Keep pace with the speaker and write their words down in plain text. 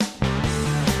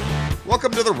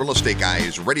Welcome to the Real Estate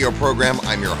Guys radio program.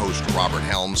 I'm your host, Robert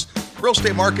Helms. Real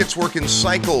estate markets work in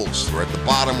cycles. We're at the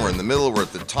bottom, we're in the middle, we're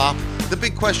at the top. The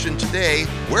big question today,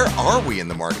 where are we in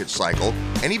the market cycle?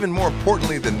 And even more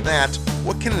importantly than that,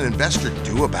 what can an investor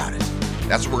do about it?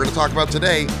 That's what we're going to talk about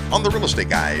today on the Real Estate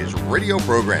Guys radio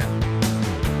program.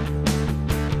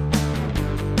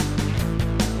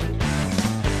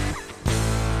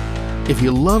 If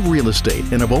you love real estate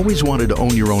and have always wanted to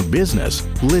own your own business,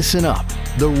 listen up.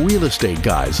 The Real Estate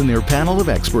Guys and their panel of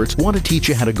experts want to teach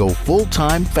you how to go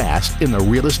full-time fast in the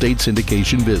real estate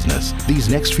syndication business. These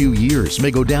next few years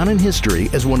may go down in history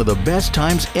as one of the best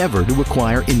times ever to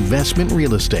acquire investment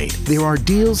real estate. There are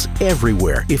deals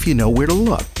everywhere if you know where to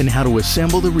look and how to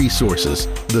assemble the resources.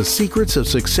 The Secrets of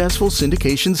Successful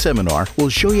Syndication seminar will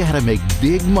show you how to make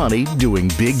big money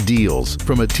doing big deals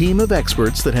from a team of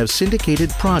experts that have syndicated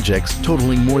projects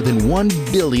totaling more than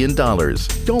 $1 billion.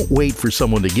 Don't wait for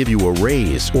someone to give you a raise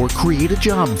or create a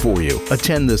job for you.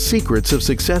 Attend the Secrets of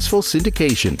Successful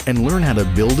Syndication and learn how to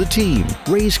build a team,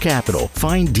 raise capital,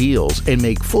 find deals, and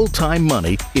make full-time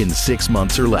money in 6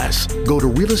 months or less. Go to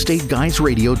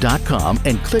realestateguysradio.com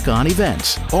and click on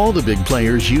events. All the big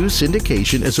players use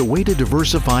syndication as a way to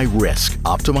diversify risk,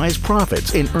 optimize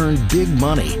profits, and earn big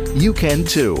money. You can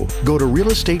too. Go to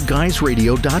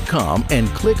realestateguysradio.com and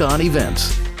click on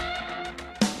events.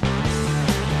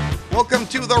 Welcome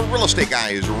to the Real Estate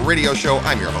Guys radio show.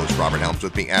 I'm your host, Robert Helms.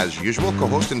 With me, as usual,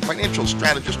 co-host and financial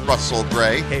strategist, Russell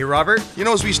Gray. Hey, Robert. You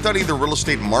know, as we study the real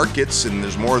estate markets, and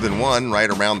there's more than one, right,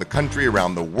 around the country,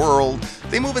 around the world,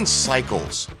 they move in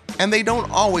cycles, and they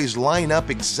don't always line up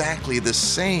exactly the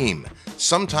same.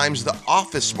 Sometimes the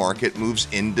office market moves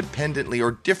independently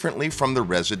or differently from the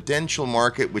residential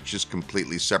market, which is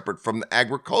completely separate from the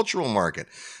agricultural market.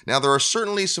 Now, there are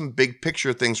certainly some big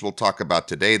picture things we'll talk about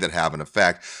today that have an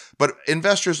effect, but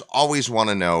investors always want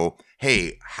to know,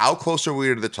 hey, how close are we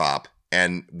to the top?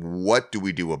 And what do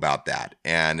we do about that?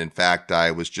 And in fact,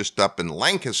 I was just up in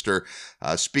Lancaster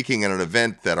speaking at an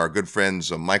event that our good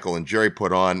friends Michael and Jerry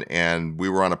put on, and we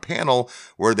were on a panel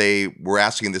where they were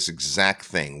asking this exact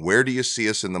thing. Where do you see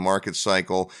us in the market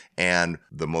cycle? And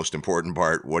the most important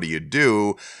part, what do you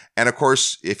do? And of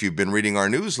course, if you've been reading our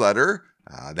newsletter,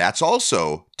 that's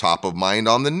also top of mind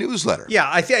on the newsletter. Yeah,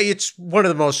 I think it's one of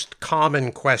the most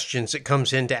common questions that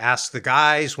comes in to ask the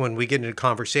guys when we get into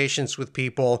conversations with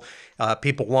people.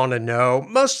 People want to know,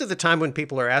 most of the time when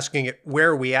people are asking it,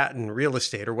 where are we at in real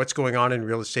estate or what's going on in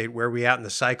real estate, where are we at in the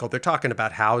cycle, they're talking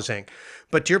about housing.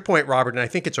 But to your point, Robert, and I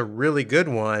think it's a really good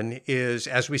one, is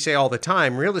as we say all the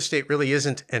time, real estate really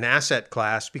isn't an asset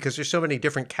class because there's so many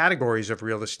different categories of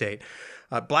real estate.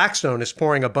 Blackstone is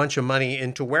pouring a bunch of money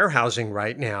into warehousing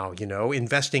right now,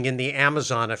 investing in the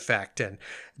Amazon effect and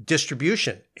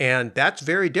distribution. And that's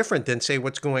very different than, say,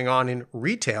 what's going on in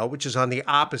retail, which is on the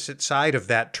opposite side of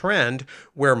that trend,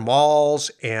 where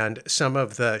malls and some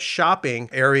of the shopping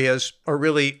areas are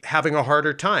really having a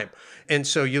harder time. And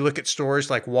so you look at stores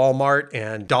like Walmart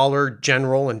and Dollar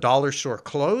General and Dollar Store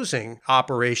closing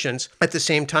operations at the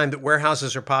same time that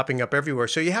warehouses are popping up everywhere.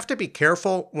 So you have to be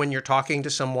careful when you're talking to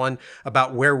someone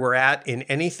about where we're at in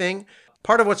anything.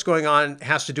 Part of what's going on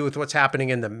has to do with what's happening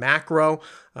in the macro.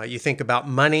 You think about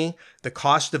money, the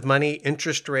cost of money,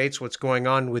 interest rates, what's going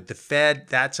on with the Fed.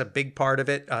 That's a big part of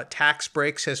it. Tax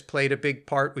breaks has played a big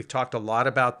part. We've talked a lot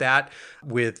about that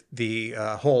with the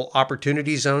whole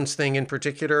opportunity zones thing in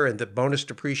particular and the bonus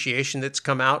depreciation that's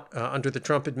come out under the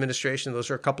Trump administration. Those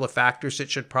are a couple of factors that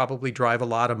should probably drive a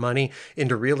lot of money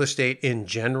into real estate in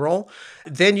general.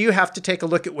 Then you have to take a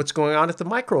look at what's going on at the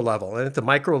micro level. And at the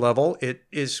micro level, it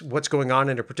is what's going on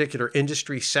in a particular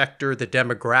industry sector, the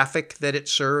demographic that it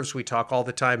serves. We talk all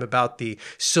the time about the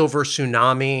silver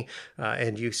tsunami,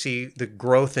 and you see the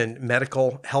growth in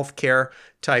medical healthcare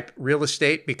type real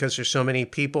estate because there's so many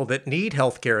people that need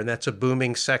healthcare, and that's a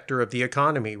booming sector of the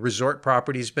economy. Resort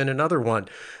property has been another one.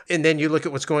 And then you look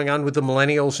at what's going on with the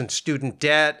millennials and student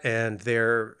debt and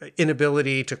their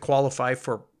inability to qualify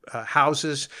for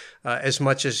houses as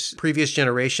much as previous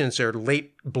generations. They're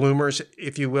late bloomers,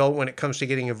 if you will, when it comes to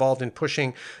getting involved in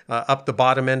pushing up the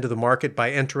bottom end of the market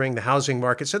by entering the housing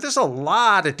market. So there's a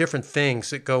lot of different things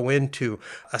that go into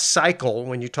a cycle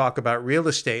when you talk about real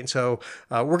estate. And so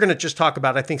we're going to just talk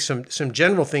about, I think, some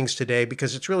general things today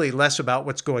because it's really less about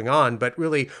what's going on, but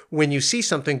really when you see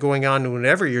something going on,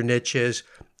 whenever your niche is,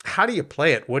 how do you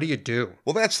play it? What do you do?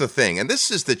 Well, that's the thing. And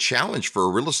this is the challenge for a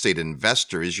real estate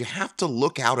investor is you have to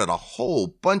look out at a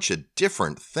whole bunch of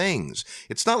different things.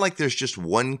 It's not like there's just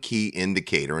one key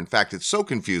indicator. In fact, it's so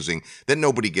confusing that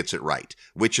nobody gets it right,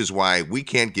 which is why we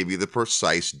can't give you the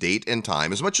precise date and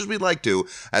time, as much as we'd like to,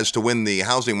 as to when the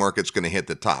housing market's going to hit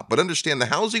the top. But understand the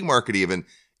housing market even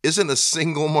isn't a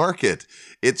single market.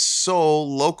 It's so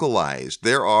localized.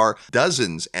 There are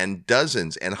dozens and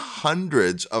dozens and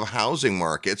hundreds of housing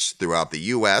markets throughout the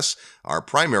U.S., our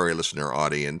primary listener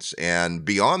audience, and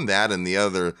beyond that in the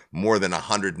other more than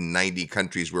 190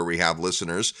 countries where we have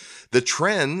listeners. The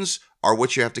trends are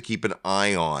what you have to keep an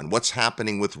eye on. What's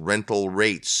happening with rental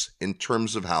rates in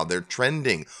terms of how they're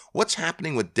trending? What's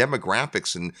happening with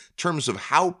demographics in terms of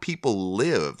how people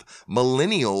live?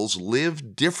 Millennials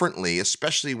live differently,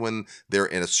 especially when they're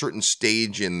in a certain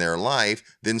stage in their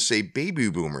life than, say, baby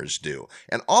boomers do.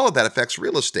 And all of that affects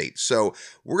real estate. So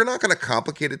we're not going to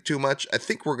complicate it too much. I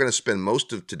think we're going to spend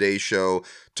most of today's show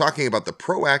talking about the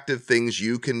proactive things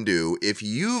you can do if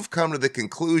you've come to the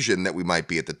conclusion that we might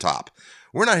be at the top.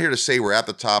 We're not here to say we're at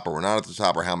the top or we're not at the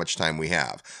top or how much time we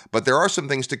have. But there are some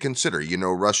things to consider. You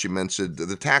know, Russ, you mentioned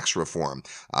the tax reform.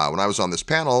 When I was on this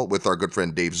panel with our good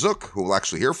friend Dave Zook, who we'll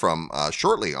actually hear from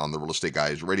shortly on the Real Estate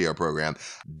Guys radio program,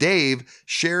 Dave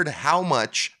shared how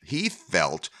much he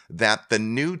felt that the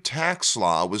new tax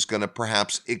law was going to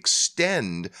perhaps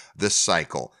extend the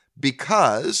cycle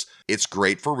because it's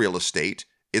great for real estate.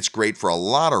 It's great for a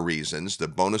lot of reasons, the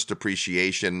bonus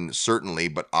depreciation certainly,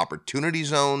 but opportunity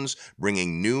zones,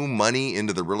 bringing new money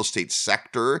into the real estate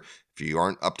sector. If you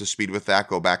aren't up to speed with that,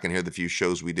 go back and hear the few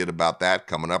shows we did about that.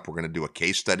 Coming up, we're going to do a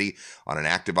case study on an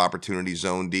active opportunity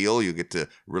zone deal. You get to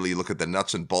really look at the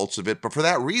nuts and bolts of it. But for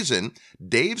that reason,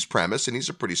 Dave's premise, and he's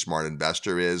a pretty smart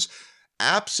investor, is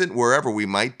absent wherever we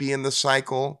might be in the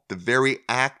cycle, the very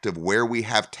act of where we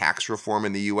have tax reform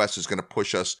in the U.S. is going to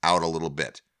push us out a little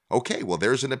bit. Okay, well,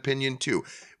 there's an opinion too.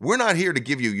 We're not here to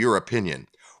give you your opinion.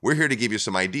 We're here to give you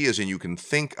some ideas and you can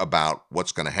think about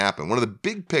what's going to happen. One of the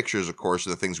big pictures, of course,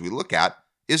 of the things we look at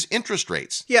is interest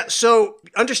rates. Yeah, so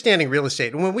understanding real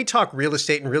estate, and when we talk real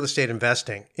estate and real estate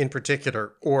investing in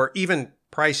particular, or even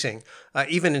pricing,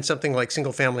 even in something like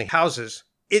single-family houses,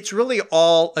 it's really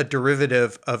all a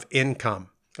derivative of income,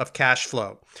 of cash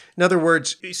flow. In other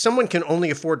words, someone can only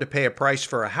afford to pay a price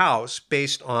for a house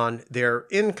based on their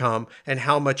income and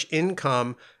how much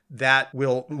income that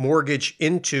will mortgage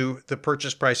into the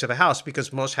purchase price of a house,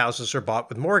 because most houses are bought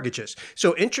with mortgages.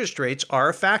 So interest rates are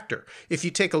a factor. If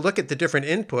you take a look at the different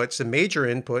inputs, the major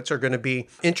inputs are going to be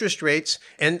interest rates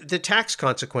and the tax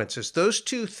consequences. Those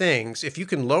two things, if you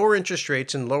can lower interest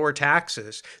rates and lower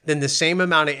taxes, then the same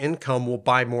amount of income will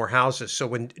buy more houses. So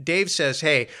when Dave says,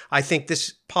 hey, I think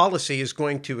this policy is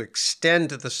going to extend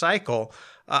the cycle,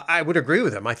 I would agree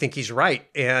with him. I think he's right,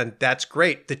 and that's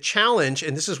great. The challenge,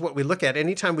 and this is what we look at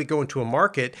anytime we go into a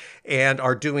market and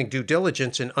are doing due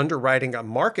diligence and underwriting a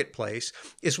marketplace,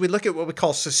 is we look at what we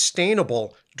call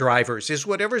sustainable drivers. Is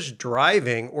whatever's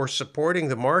driving or supporting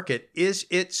the market, is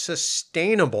it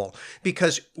sustainable?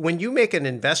 Because when you make an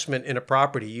investment in a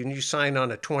property and you sign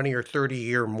on a 20 or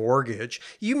 30-year mortgage,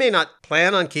 you may not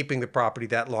plan on keeping the property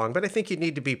that long, but I think you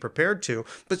need to be prepared to.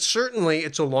 But certainly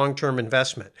it's a long-term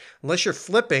investment. Unless you're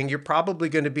flipping, you're probably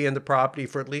going to be in the property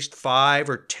for at least 5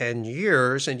 or 10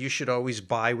 years, and you should always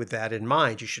buy with that in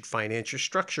mind. You should finance your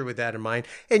structure with that in mind,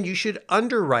 and you should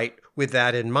underwrite with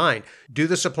that in mind. Do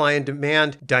the supply and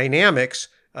demand dynamics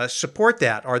support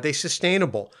that? Are they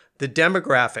sustainable? The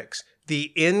demographics,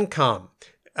 the income,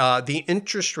 the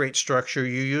interest rate structure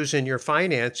you use in your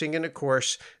financing, and of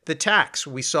course, the tax.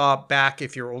 We saw back,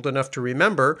 if you're old enough to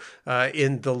remember,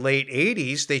 in the late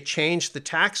 80s, they changed the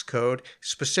tax code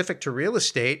specific to real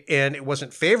estate, and it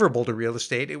wasn't favorable to real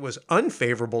estate. It was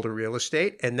unfavorable to real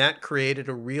estate, and that created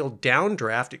a real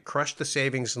downdraft. It crushed the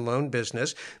savings and loan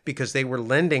business because they were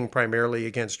lending primarily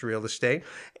against real estate,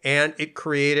 and it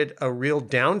created a real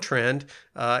downtrend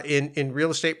in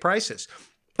real estate prices.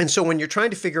 And so when you're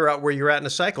trying to figure out where you're at in a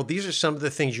cycle, these are some of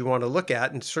the things you want to look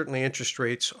at, and certainly interest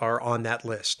rates are on that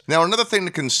list. Now, another thing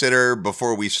to consider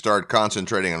before we start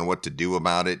concentrating on what to do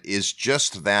about it is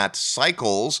just that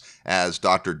cycles, as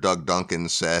Dr. Doug Duncan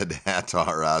said at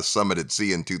our Summit at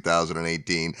Sea in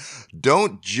 2018,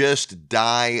 don't just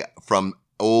die from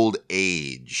old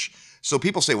age. So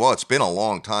people say, well, it's been a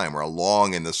long time or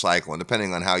long in the cycle. And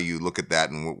depending on how you look at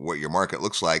that and what your market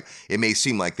looks like, it may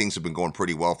seem like things have been going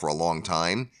pretty well for a long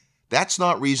time. That's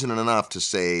not reason enough to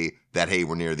say that, hey,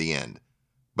 we're near the end.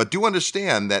 But do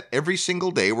understand that every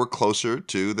single day we're closer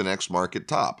to the next market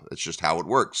top. That's just how it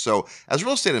works. So as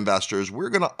real estate investors, we're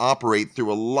going to operate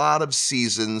through a lot of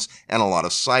seasons and a lot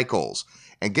of cycles.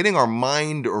 And getting our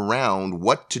mind around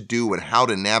what to do and how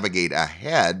to navigate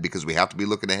ahead, because we have to be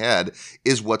looking ahead,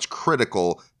 is what's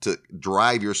critical to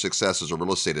drive your success as a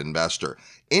real estate investor.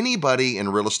 Anybody in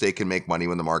real estate can make money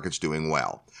when the market's doing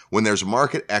well. When there's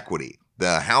market equity,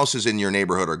 the houses in your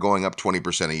neighborhood are going up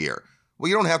 20% a year. Well,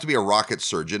 you don't have to be a rocket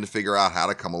surgeon to figure out how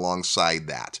to come alongside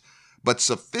that. But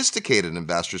sophisticated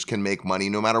investors can make money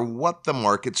no matter what the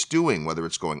market's doing, whether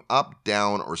it's going up,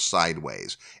 down, or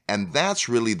sideways. And that's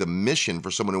really the mission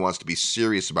for someone who wants to be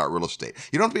serious about real estate.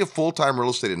 You don't have to be a full-time real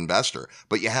estate investor,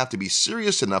 but you have to be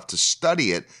serious enough to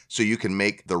study it so you can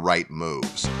make the right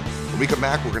moves. When we come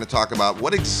back, we're going to talk about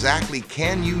what exactly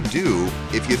can you do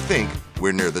if you think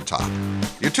we're near the top.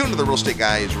 You're tuned to the Real Estate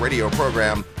Guys radio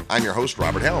program. I'm your host,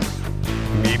 Robert Helm.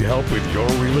 Need help with your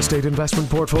real estate investment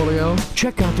portfolio?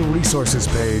 Check out the resources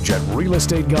page at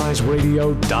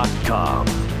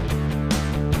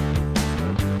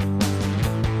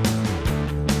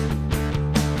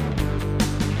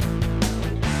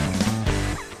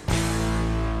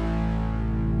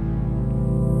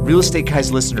Real Estate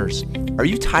Guys listeners, are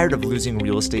you tired of losing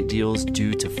real estate deals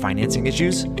due to financing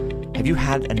issues? Have you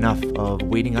had enough of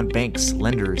waiting on banks,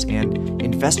 lenders, and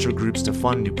investor groups to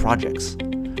fund new projects?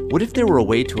 What if there were a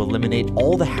way to eliminate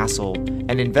all the hassle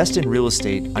and invest in real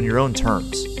estate on your own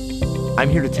terms? I'm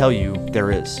here to tell you there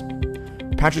is.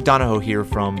 Patrick Donahoe here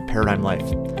from Paradigm Life.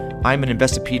 I'm an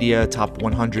Investopedia Top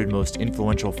 100 Most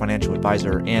Influential Financial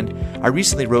Advisor, and I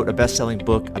recently wrote a best-selling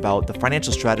book about the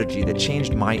financial strategy that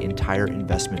changed my entire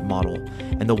investment model,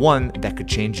 and the one that could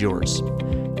change yours.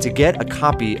 To get a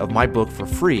copy of my book for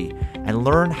free and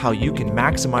learn how you can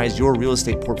maximize your real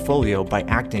estate portfolio by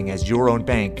acting as your own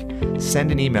bank,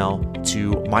 send an email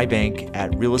to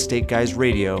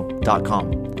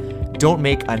mybank@realestateguysradio.com. Don't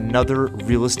make another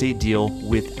real estate deal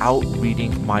without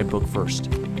reading my book first.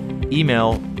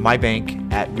 Email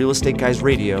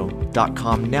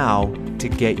mybank@realestateguysradio.com now to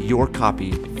get your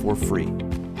copy for free.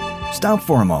 Stop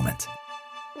for a moment.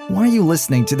 Why are you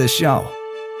listening to this show?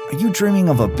 Are you dreaming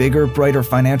of a bigger, brighter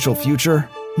financial future?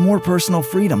 More personal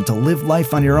freedom to live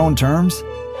life on your own terms?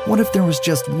 What if there was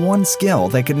just one skill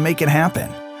that could make it happen?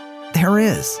 There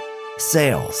is.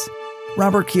 Sales.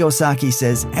 Robert Kiyosaki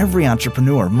says every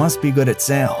entrepreneur must be good at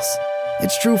sales.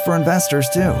 It's true for investors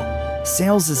too.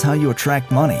 Sales is how you attract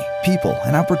money, people,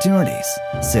 and opportunities.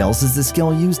 Sales is the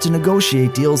skill used to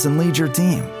negotiate deals and lead your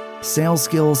team. Sales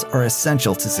skills are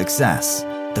essential to success.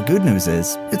 The good news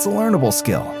is, it's a learnable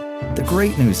skill. The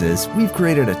great news is, we've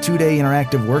created a 2-day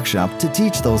interactive workshop to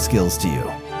teach those skills to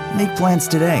you. Make plans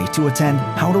today to attend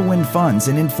How to Win Funds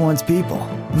and Influence People,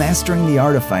 Mastering the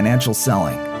Art of Financial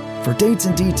Selling. For dates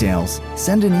and details,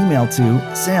 send an email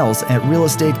to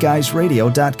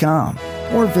sales@realestateguysradio.com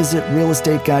or visit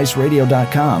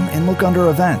realestateguysradio.com and look under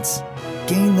events.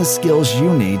 Gain the skills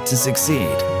you need to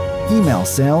succeed. Email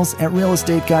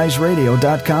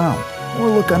sales@realestateguysradio.com or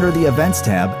look under the events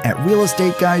tab at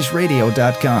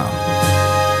realestateguysradio.com.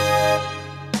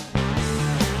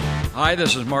 Hi,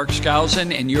 this is Mark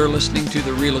Skousen, and you're listening to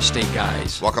The Real Estate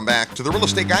Guys. Welcome back to the Real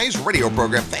Estate Guys radio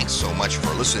program. Thanks so much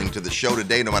for listening to the show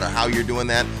today. No matter how you're doing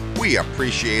that, we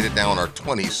appreciate it. Now in our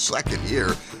 22nd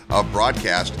year of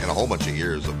broadcast and a whole bunch of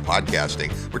years of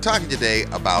podcasting, we're talking today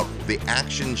about the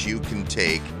actions you can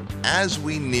take as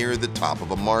we near the top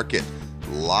of a market.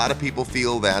 A lot of people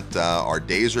feel that our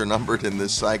days are numbered in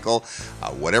this cycle.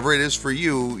 Whatever it is for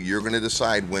you, you're going to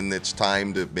decide when it's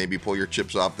time to maybe pull your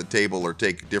chips off the table or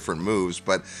take different moves.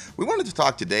 But we wanted to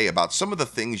talk today about some of the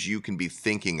things you can be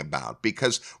thinking about,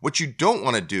 because what you don't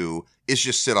want to do is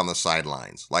just sit on the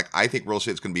sidelines. Like, I think real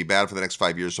estate is going to be bad for the next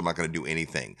 5 years, so I'm not going to do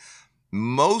anything.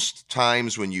 Most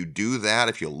times when you do that,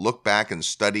 if you look back and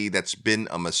study, that's been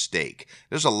a mistake.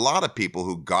 There's a lot of people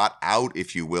who got out,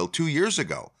 if you will, 2 years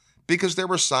ago, because there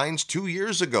were signs 2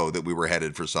 years ago that we were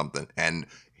headed for something. And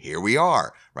here we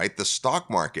are, right? The stock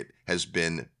market has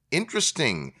been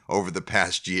interesting over the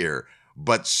past year,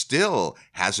 but still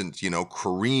hasn't,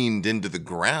 careened into the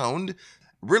ground.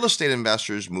 Real estate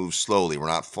investors move slowly. We're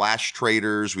not flash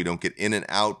traders. We don't get in and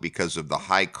out because of the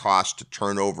high cost to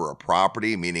turn over a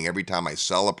property, meaning every time I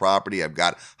sell a property, I've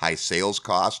got high sales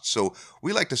costs. So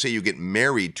we like to say you get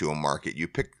married to a market. You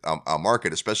pick a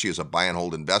market, especially as a buy and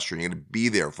hold investor, and you're going to be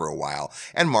there for a while.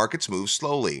 And markets move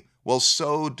slowly. Well,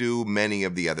 so do many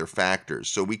of the other factors.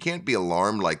 So we can't be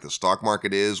alarmed like the stock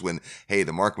market is when, hey,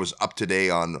 the market was up today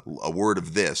on a word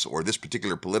of this, or this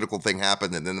particular political thing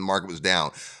happened and then the market was down,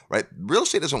 right? Real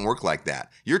estate doesn't work like that.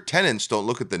 Your tenants don't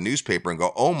look at the newspaper and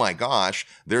go, oh my gosh,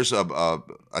 there's a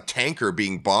tanker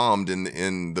being bombed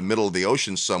in the middle of the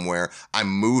ocean somewhere. I'm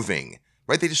moving.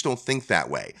 Right? They just don't think that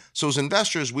way. So as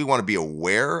investors, we want to be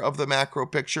aware of the macro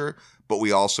picture, but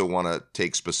we also want to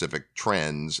take specific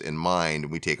trends in mind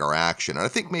and we take our action. And I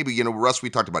think maybe, Russ, we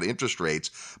talked about interest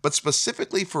rates, but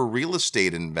specifically for real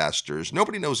estate investors,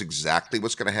 nobody knows exactly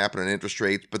what's going to happen in interest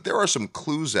rates, but there are some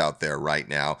clues out there right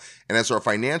now. And as our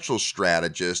financial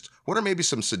strategist, what are maybe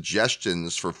some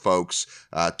suggestions for folks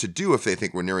to do if they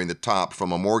think we're nearing the top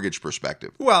from a mortgage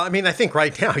perspective? Well, I mean, I think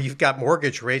right now you've got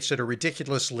mortgage rates that are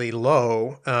ridiculously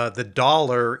low. The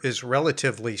dollar is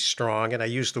relatively strong, and I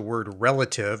use the word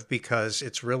relative because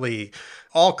it's really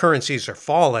all currencies are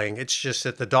falling. It's just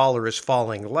that the dollar is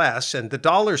falling less, and the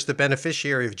dollar is the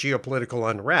beneficiary of geopolitical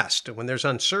unrest. And when there's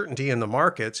uncertainty in the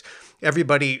markets,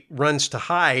 everybody runs to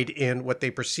hide in what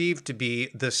they perceive to be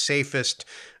the safest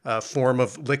form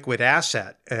of liquid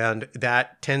asset. And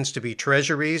that tends to be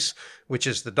treasuries, which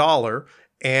is the dollar,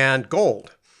 and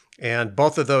gold. And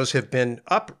both of those have been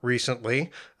up recently.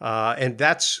 And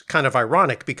that's kind of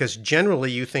ironic because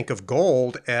generally you think of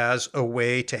gold as a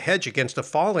way to hedge against a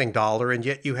falling dollar, and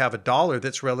yet you have a dollar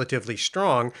that's relatively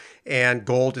strong and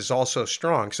gold is also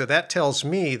strong. So that tells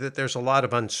me that there's a lot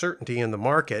of uncertainty in the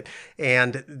market.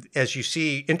 And as you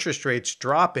see interest rates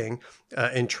dropping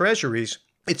in treasuries,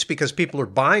 it's because people are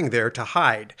buying there to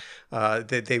hide.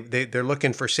 They're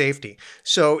looking for safety.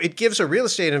 So it gives a real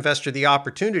estate investor the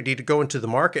opportunity to go into the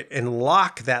market and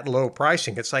lock that low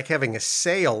pricing. It's like having a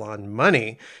sale on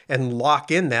money and lock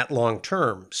in that long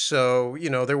term. So,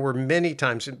 there were many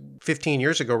times 15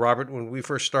 years ago, Robert, when we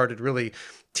first started really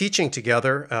teaching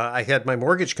together, I had my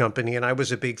mortgage company and I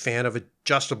was a big fan of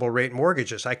adjustable rate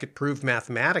mortgages. I could prove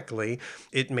mathematically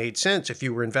it made sense if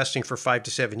you were investing for 5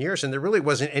 to 7 years. And there really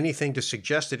wasn't anything to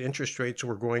suggest that interest rates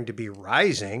were going to be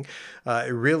rising.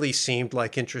 It really seemed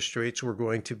like interest rates were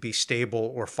going to be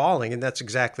stable or falling. And that's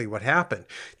exactly what happened.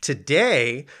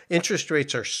 Today, interest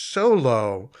rates are so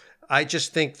low, I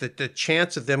just think that the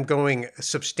chance of them going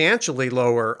substantially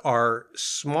lower are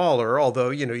smaller,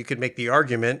 although, you could make the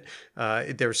argument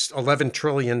there's $11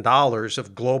 trillion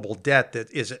of global debt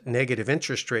that is at negative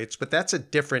interest rates, but that's a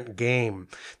different game.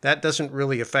 That doesn't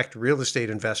really affect real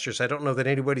estate investors. I don't know that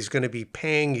anybody's going to be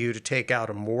paying you to take out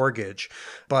a mortgage,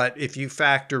 but if you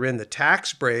factor in the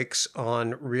tax breaks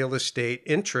on real estate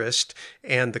interest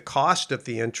and the cost of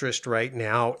the interest right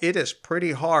now, it is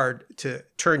pretty hard to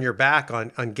turn your back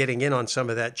on getting in on some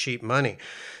of that cheap money.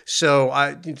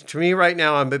 So to me right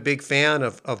now, I'm a big fan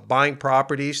of buying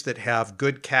properties that have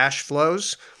good cash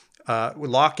flows,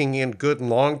 locking in good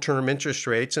long-term interest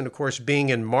rates, and of course being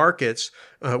in markets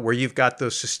where you've got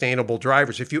those sustainable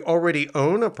drivers. If you already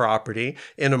own a property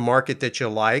in a market that you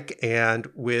like and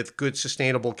with good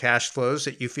sustainable cash flows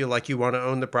that you feel like you want to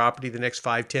own the property the next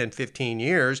 5, 10, 15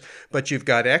 years, but you've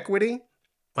got equity,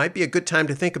 might be a good time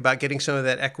to think about getting some of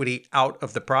that equity out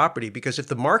of the property, because if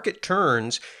the market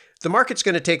turns, the market's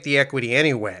going to take the equity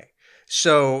anyway.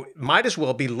 So might as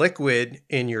well be liquid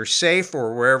in your safe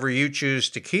or wherever you choose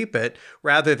to keep it,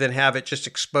 rather than have it just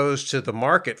exposed to the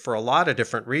market for a lot of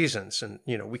different reasons. And,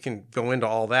 we can go into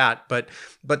all that. But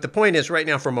the point is right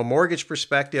now, from a mortgage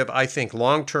perspective, I think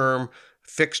long-term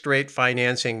fixed rate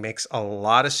financing makes a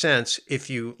lot of sense if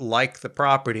you like the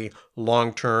property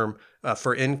long-term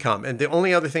for income. And the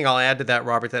only other thing I'll add to that,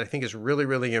 Robert, that I think is really,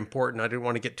 really important, I didn't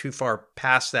want to get too far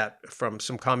past that from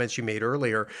some comments you made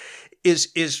earlier, is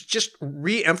just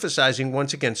re-emphasizing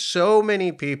once again, so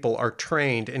many people are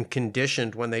trained and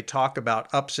conditioned when they talk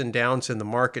about ups and downs in the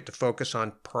market to focus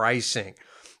on pricing.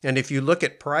 And if you look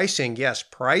at pricing, yes,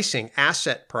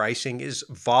 asset pricing is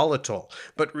volatile,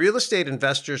 but real estate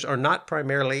investors are not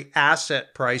primarily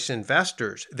asset price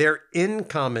investors. They're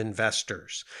income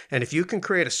investors. And if you can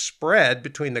create a spread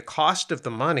between the cost of the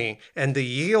money and the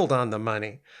yield on the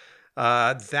money,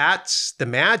 that's the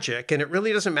magic. And it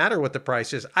really doesn't matter what the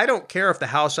price is. I don't care if the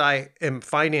house I am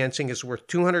financing is worth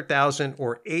 $200,000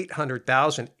 or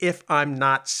 $800,000 if I'm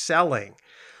not selling.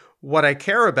 What I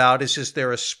care about is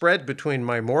there a spread between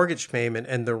my mortgage payment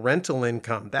and the rental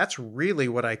income? That's really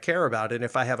what I care about. And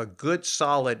if I have a good,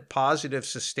 solid, positive,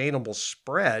 sustainable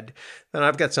spread, then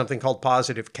I've got something called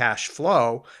positive cash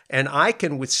flow, and I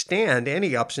can withstand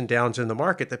any ups and downs in the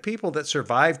market. The people that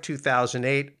survived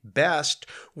 2008 best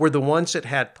were the ones that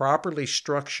had properly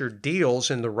structured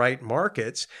deals in the right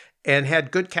markets and had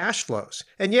good cash flows.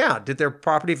 And yeah, did their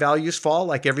property values fall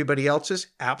like everybody else's?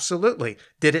 Absolutely.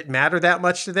 Did it matter that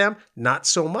much to them? Not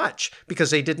so much, because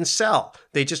they didn't sell.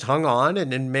 They just hung on,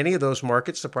 and in many of those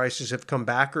markets, the prices have come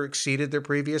back or exceeded their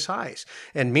previous highs.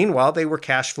 And meanwhile, they were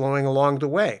cash flowing along the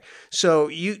way. So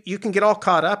you can get all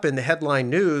caught up in the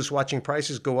headline news, watching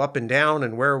prices go up and down,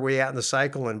 and where are we at in the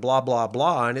cycle, and blah, blah,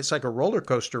 blah, and it's like a roller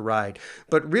coaster ride.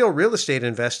 But real estate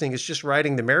investing is just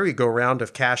riding the merry-go-round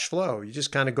of cash flow. You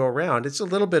just kind of go around. It's a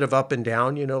little bit of up and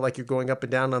down, like you're going up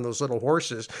and down on those little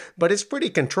horses, but it's pretty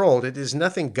controlled. It is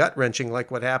nothing gut-wrenching like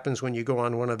what happens when you go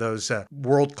on one of those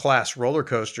world-class roller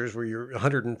coasters where you're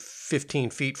 115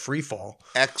 feet free fall.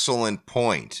 Excellent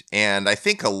point. And I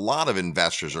think a lot of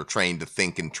investors are trained to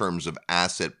think in terms of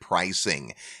asset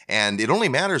pricing. And it only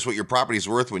matters what your property is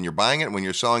worth when you're buying it, when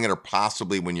you're selling it, or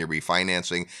possibly when you're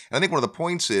refinancing. And I think one of the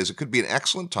points is it could be an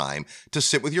excellent time to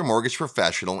sit with your mortgage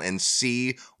professional and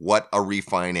see what a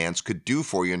refinance could do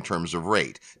for you in terms of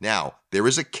rate. Now, there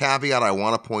is a caveat I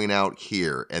want to point out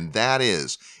here, and that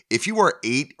is if you are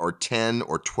 8 or 10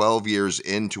 or 12 years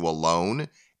into a loan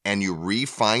and you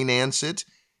refinance it,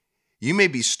 you may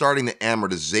be starting the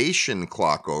amortization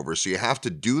clock over, so you have to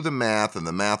do the math, and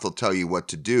the math will tell you what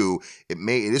to do. It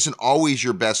isn't always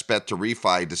your best bet to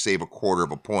refi to save a quarter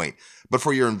of a point. But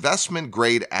for your investment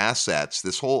grade assets,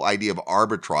 this whole idea of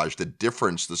arbitrage, the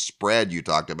difference, the spread you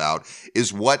talked about,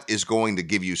 is what is going to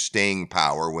give you staying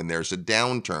power when there's a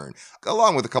downturn,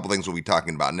 along with a couple things we'll be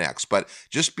talking about next. But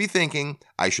just be thinking,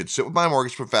 I should sit with my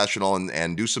mortgage professional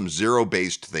and do some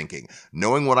zero-based thinking.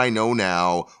 Knowing what I know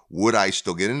now, would I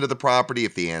still get into the property?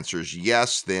 If the answer is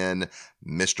yes, then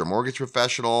Mr. Mortgage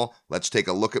Professional, let's take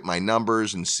a look at my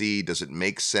numbers and see, does it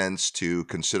make sense to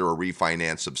consider a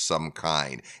refinance of some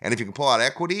kind? And if you can pull out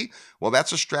equity, well,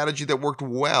 that's a strategy that worked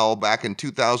well back in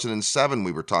 2007.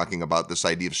 We were talking about this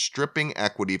idea of stripping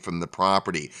equity from the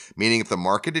property, meaning if the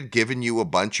market had given you a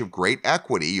bunch of great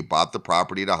equity, you bought the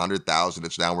property at $100,000,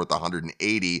 it's now worth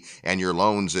 $180,000, and your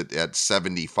loan's at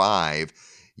 $75,000.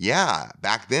 Yeah,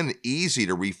 back then, easy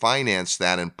to refinance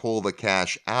that and pull the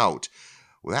cash out.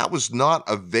 Well, that was not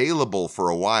available for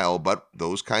a while, but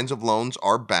those kinds of loans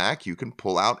are back. You can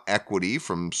pull out equity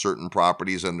from certain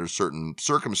properties under certain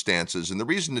circumstances. And the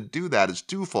reason to do that is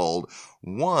twofold.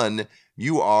 One,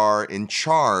 you are in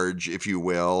charge, if you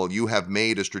will. You have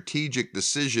made a strategic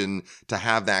decision to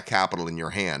have that capital in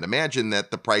your hand. Imagine that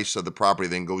the price of the property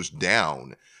then goes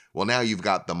down. Well, now you've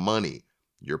got the money.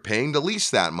 You're paying to lease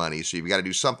that money, so you've got to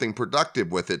do something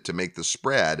productive with it to make the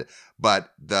spread.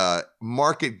 But the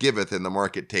market giveth and the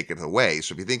market taketh away.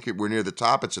 So if you think we're near the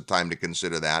top, it's a time to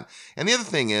consider that. And the other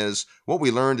thing is, what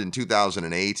we learned in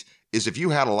 2008 is if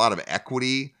you had a lot of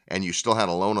equity and you still had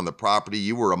a loan on the property,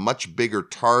 you were a much bigger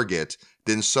target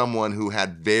than someone who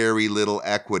had very little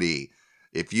equity.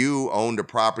 If you owned a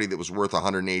property that was worth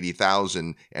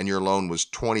 $180,000 and your loan was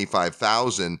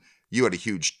 $25,000, you had a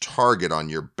huge target on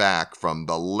your back from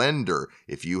the lender.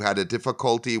 If you had a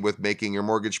difficulty with making your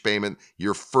mortgage payment,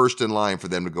 you're first in line for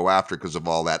them to go after because of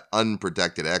all that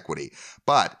unprotected equity.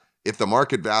 But if the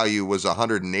market value was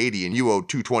 $180 and you owe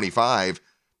 $225,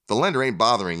 the lender ain't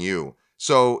bothering you.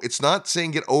 So it's not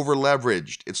saying get over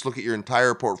leveraged. It's look at your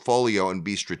entire portfolio and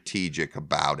be strategic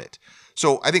about it.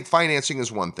 So I think financing is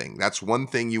one thing. That's one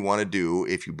thing you want to do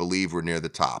if you believe we're near the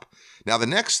top. Now, the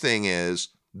next thing is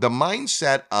the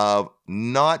mindset of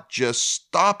not just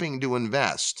stopping to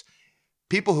invest.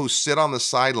 People who sit on the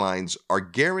sidelines are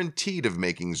guaranteed of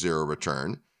making zero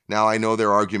return. Now, I know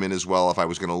their argument is, well, if I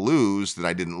was going to lose, then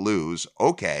I didn't lose.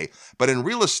 Okay. But in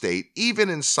real estate, even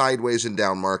in sideways and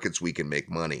down markets, we can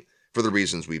make money for the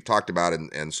reasons we've talked about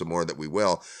and some more that we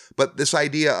will. But this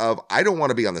idea of, I don't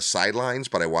want to be on the sidelines,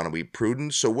 but I want to be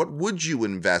prudent. So what would you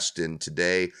invest in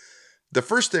today? The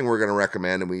first thing we're going to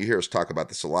recommend, and we hear us talk about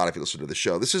this a lot if you listen to the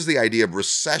show, this is the idea of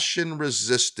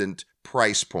recession-resistant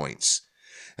price points.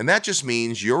 And that just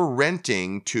means you're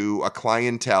renting to a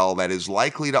clientele that is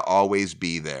likely to always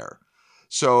be there.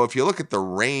 So if you look at the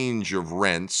range of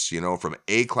rents, from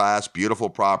A-class, beautiful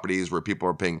properties where people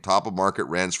are paying top-of-market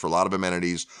rents for a lot of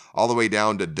amenities, all the way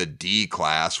down to the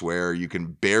D-class where you can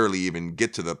barely even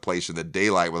get to the place in the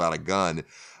daylight without a gun,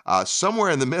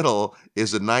 somewhere in the middle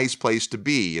is a nice place to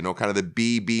be, kind of the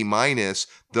B minus.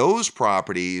 Those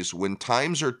properties, when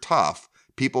times are tough,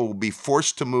 people will be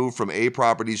forced to move from A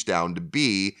properties down to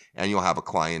B, and you'll have a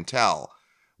clientele.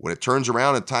 When it turns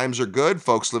around and times are good,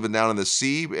 folks living down in the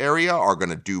C area are going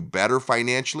to do better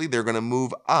financially. They're going to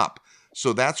move up.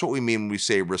 So that's what we mean when we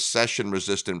say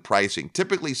recession-resistant pricing,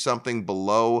 typically something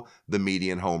below the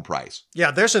median home price.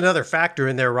 Yeah, there's another factor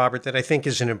in there, Robert, that I think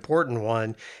is an important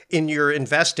one. In your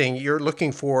investing, you're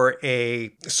looking for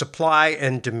a supply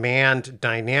and demand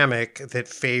dynamic that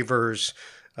favors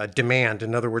demand.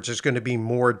 In other words, there's going to be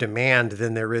more demand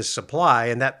than there is supply,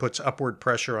 and that puts upward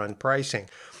pressure on pricing.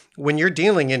 When you're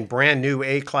dealing in brand new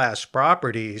A-class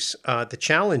properties, the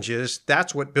challenge is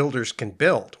that's what builders can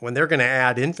build. When they're going to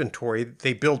add inventory,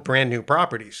 they build brand new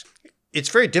properties. It's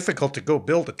very difficult to go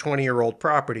build a 20-year-old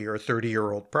property or a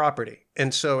 30-year-old property.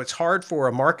 And so it's hard for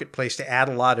a marketplace to add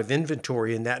a lot of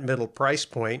inventory in that middle price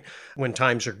point when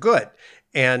times are good.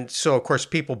 And so, of course,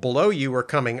 people below you are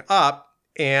coming up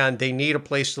and they need a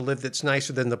place to live that's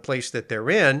nicer than the place that they're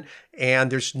in.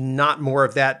 And there's not more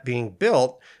of that being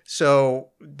built.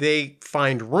 So they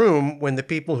find room when the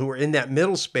people who are in that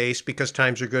middle space, because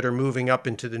times are good, are moving up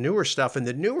into the newer stuff. And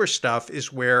the newer stuff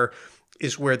is where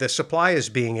the supply is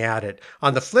being added.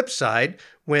 On the flip side,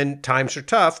 when times are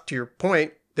tough, to your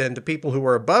point, then the people who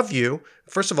are above you,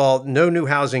 first of all, no new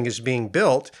housing is being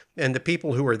built. And the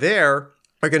people who are there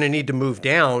are going to need to move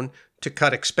down to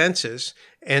cut expenses.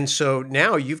 And so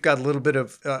now you've got a little bit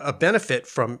of a benefit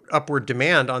from upward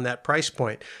demand on that price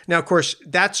point. Now, of course,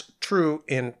 that's true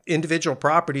in individual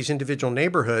properties, individual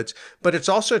neighborhoods, but it's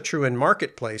also true in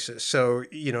marketplaces. So,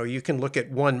 you can look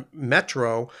at one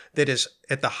metro that is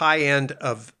at the high end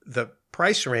of the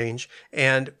price range,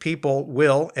 and people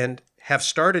will and have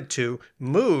started to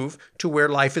move to where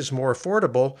life is more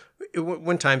affordable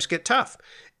when times get tough.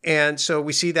 And so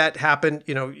we see that happen.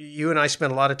 You and I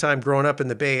spent a lot of time growing up in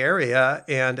the Bay Area,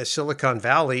 and as Silicon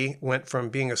Valley went from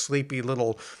being a sleepy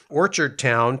little orchard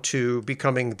town to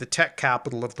becoming the tech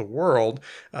capital of the world,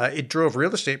 it drove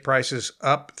real estate prices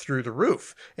up through the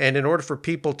roof. And in order for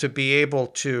people to be able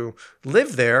to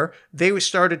live there, they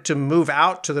started to move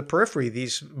out to the periphery.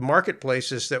 These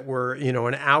marketplaces that were,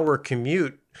 an hour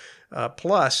commute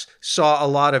plus saw a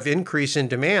lot of increase in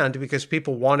demand because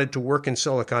people wanted to work in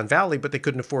Silicon Valley, but they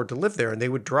couldn't afford to live there. And they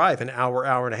would drive an hour,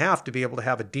 hour and a half to be able to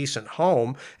have a decent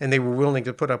home. And they were willing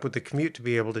to put up with the commute to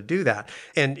be able to do that.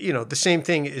 And, the same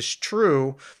thing is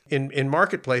true in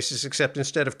marketplaces, except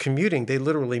instead of commuting, they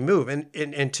literally move.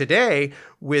 And today,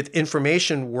 with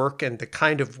information work and the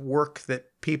kind of work that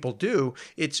people do,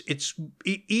 it's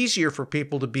easier for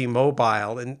people to be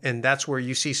mobile. And that's where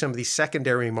you see some of these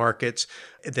secondary markets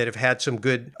that have had some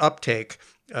good uptake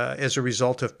as a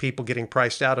result of people getting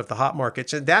priced out of the hot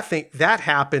markets. And that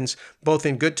happens both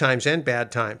in good times and bad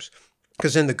times.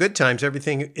 Because in the good times,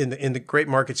 everything in the great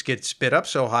markets gets bid up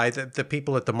so high that the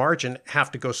people at the margin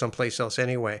have to go someplace else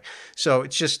anyway. So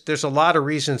it's just, there's a lot of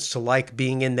reasons to like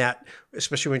being in that,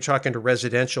 especially when you're talking to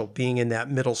residential, being in that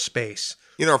middle space.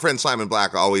 Our friend Simon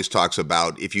Black always talks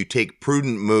about if you take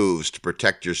prudent moves to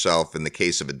protect yourself in the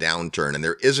case of a downturn, and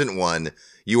there isn't one,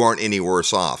 you aren't any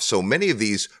worse off. So many of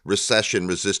these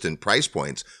recession-resistant price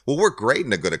points will work great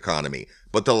in a good economy,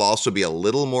 but they'll also be a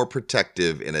little more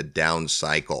protective in a down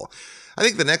cycle. I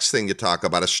think the next thing you talk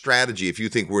about, a strategy, if you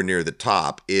think we're near the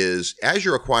top, is as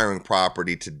you're acquiring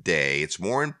property today, it's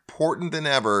more important than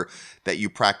ever that you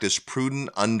practice prudent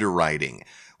underwriting.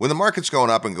 When the market's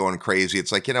going up and going crazy,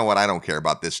 it's like, you know what, I don't care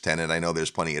about this tenant. I know there's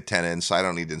plenty of tenants. I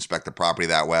don't need to inspect the property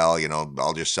that well.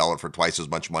 I'll just sell it for twice as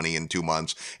much money in 2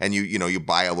 months. And you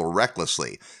buy a little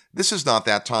recklessly. This is not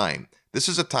that time. This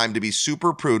is a time to be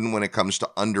super prudent when it comes to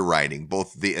underwriting,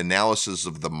 both the analysis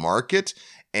of the market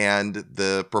and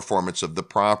the performance of the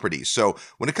property. So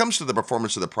when it comes to the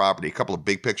performance of the property, a couple of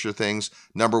big picture things.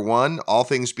 Number one, all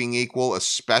things being equal,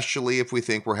 especially if we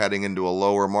think we're heading into a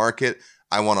lower market,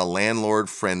 I want a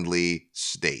landlord-friendly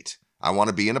state. I want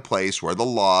to be in a place where the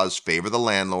laws favor the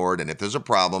landlord, and if there's a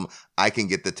problem, I can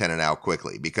get the tenant out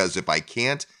quickly. Because if I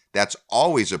can't, that's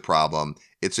always a problem.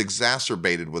 It's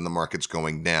exacerbated when the market's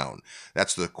going down.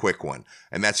 That's the quick one,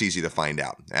 and that's easy to find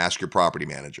out. Ask your property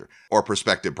manager or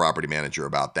prospective property manager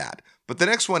about that. But the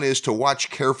next one is to watch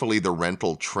carefully the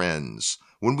rental trends.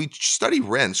 When we study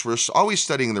rents, we're always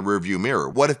studying the rearview mirror.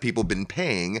 What have people been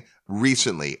paying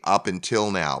recently up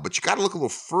until now? But you got to look a little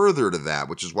further to that,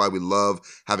 which is why we love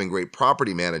having great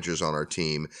property managers on our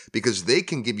team, because they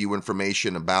can give you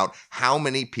information about how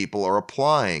many people are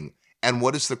applying and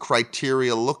what is the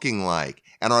criteria looking like,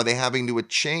 and are they having to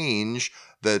change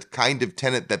the kind of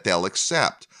tenant that they'll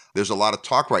accept. There's a lot of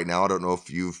talk right now, I don't know if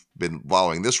you've been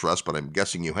following this, Russ, but I'm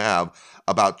guessing you have,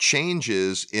 about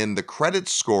changes in the credit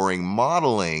scoring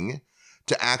modeling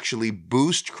to actually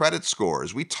boost credit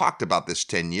scores. We talked about this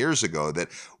 10 years ago,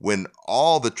 that when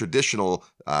all the traditional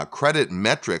credit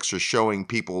metrics are showing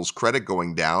people's credit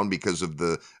going down because of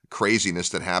the craziness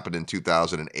that happened in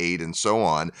 2008 and so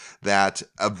on, that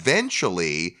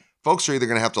eventually folks are either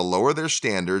going to have to lower their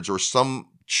standards or some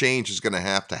change is going to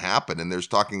have to happen. And there's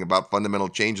talking about fundamental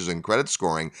changes in credit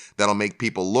scoring that'll make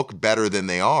people look better than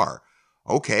they are.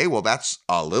 Okay, well, that's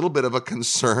a little bit of a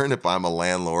concern if I'm a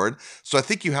landlord. So I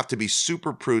think you have to be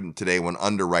super prudent today when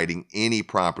underwriting any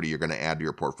property you're going to add to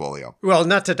your portfolio. Well,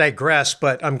 not to digress,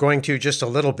 but I'm going to just a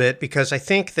little bit, because I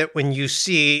think that when you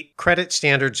see credit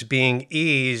standards being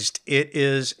eased, it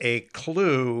is a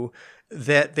clue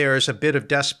that there's a bit of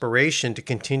desperation to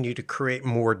continue to create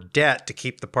more debt to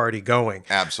keep the party going.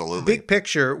 Absolutely. Big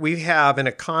picture, we have an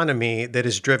economy that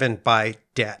is driven by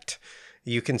debt.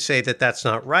 You can say that that's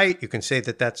not right. You can say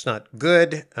that that's not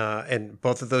good. And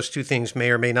both of those two things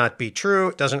may or may not be true.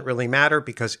 It doesn't really matter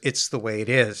because it's the way it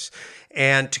is.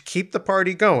 And to keep the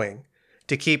party going,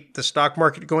 to keep the stock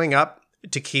market going up,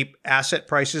 to keep asset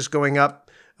prices going up,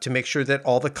 to make sure that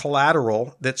all the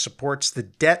collateral that supports the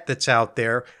debt that's out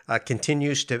there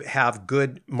continues to have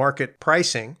good market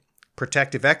pricing,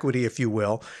 protective equity, if you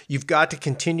will, you've got to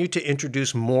continue to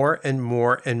introduce more and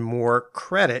more and more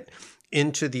credit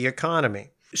into the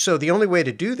economy. So the only way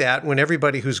to do that when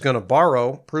everybody who's going to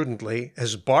borrow prudently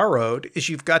has borrowed is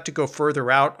you've got to go further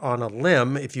out on a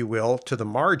limb, if you will, to the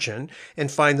margin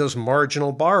and find those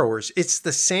marginal borrowers. It's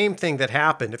the same thing that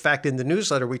happened. In fact, in the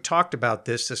newsletter, we talked about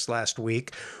this last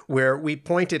week, where we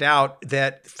pointed out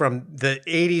that from the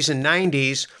 80s and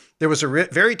 90s, there was a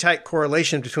very tight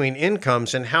correlation between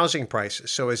incomes and housing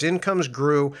prices. So as incomes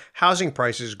grew, housing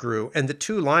prices grew, and the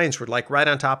two lines were like right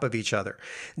on top of each other.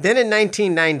 Then in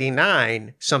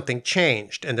 1999, something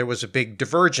changed, and there was a big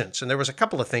divergence, and there was a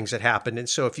couple of things that happened. And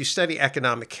so if you study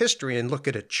economic history and look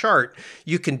at a chart,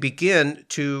 you can begin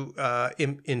to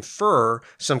infer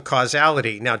some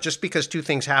causality. Now, just because two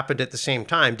things happened at the same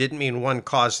time didn't mean one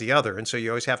caused the other, and so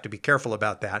you always have to be careful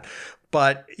about that.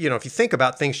 But, if you think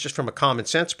about things just from a common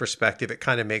sense perspective, it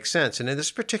kind of makes sense. And in this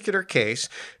particular case,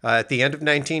 at the end of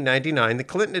 1999, the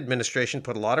Clinton administration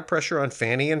put a lot of pressure on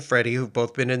Fannie and Freddie, who've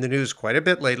both been in the news quite a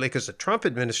bit lately because the Trump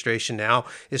administration now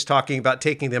is talking about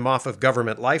taking them off of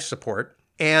government life support.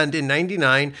 And in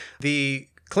 99, the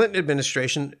Clinton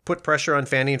administration put pressure on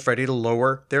Fannie and Freddie to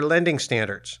lower their lending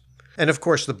standards. And of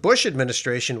course, the Bush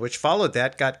administration, which followed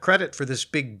that, got credit for this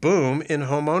big boom in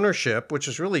home ownership, which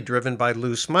was really driven by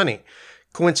loose money.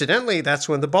 Coincidentally, that's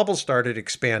when the bubble started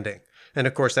expanding. And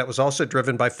of course, that was also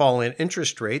driven by falling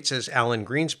interest rates as Alan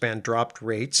Greenspan dropped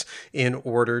rates in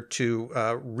order to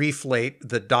reflate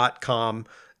the dot-com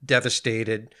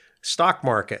devastated stock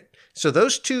market. So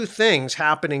those two things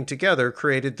happening together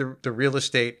created the real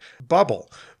estate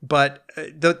bubble. But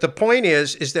the point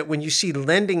is that when you see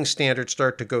lending standards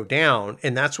start to go down,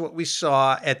 and that's what we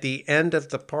saw at the end of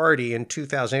the party in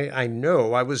 2008. I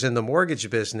know I was in the mortgage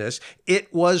business.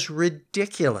 It was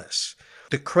ridiculous.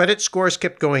 The credit scores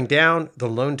kept going down. The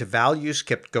loan to values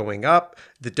kept going up.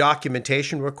 The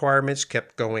documentation requirements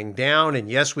kept going down. And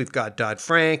yes, we've got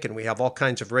Dodd-Frank and we have all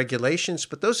kinds of regulations,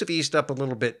 but those have eased up a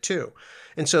little bit too.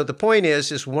 And so the point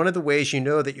is one of the ways you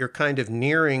know that you're kind of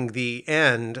nearing the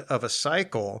end of a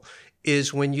cycle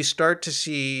is when you start to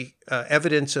see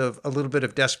evidence of a little bit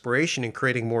of desperation in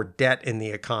creating more debt in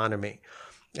the economy.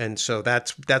 And so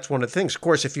that's one of the things. Of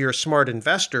course, if you're a smart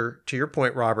investor, to your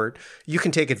point, Robert, you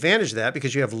can take advantage of that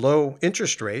because you have low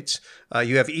interest rates,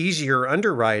 you have easier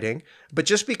underwriting. But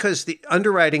just because the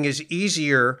underwriting is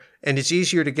easier and it's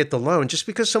easier to get the loan, just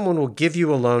because someone will give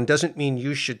you a loan doesn't mean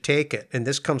you should take it. And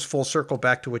this comes full circle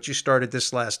back to what you started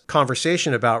this last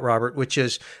conversation about, Robert, which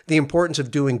is the importance of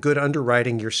doing good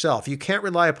underwriting yourself. You can't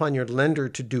rely upon your lender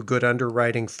to do good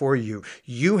underwriting for you.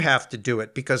 You have to do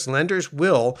it because lenders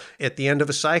will, at the end of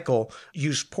a cycle,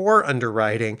 use poor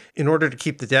underwriting in order to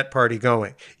keep the debt party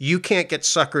going. You can't get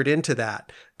suckered into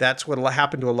that. That's what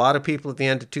happened to a lot of people at the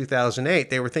end of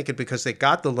 2008. They were thinking because they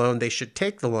got the loan, they should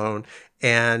take the loan.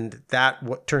 And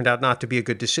that turned out not to be a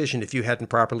good decision if you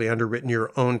hadn't properly underwritten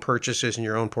your own purchases and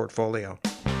your own portfolio.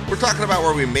 We're talking about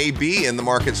where we may be in the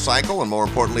market cycle and more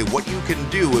importantly, what you can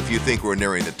do if you think we're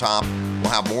nearing the top. We'll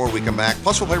have more when we come back.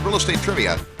 Plus, we'll play real estate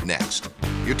trivia next.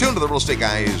 You're tuned to the Real Estate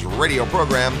Guys radio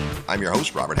program. I'm your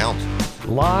host, Robert Helms.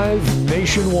 Live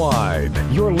nationwide,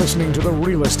 you're listening to the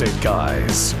Real Estate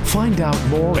Guys. Find out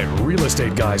more at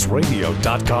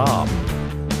realestateguysradio.com.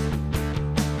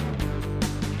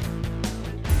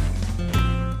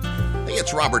 Hey,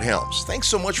 it's Robert Helms. Thanks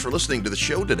so much for listening to the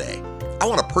show today. I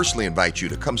want to personally invite you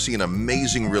to come see an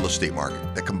amazing real estate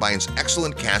market that combines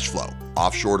excellent cash flow,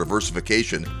 offshore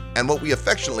diversification, and what we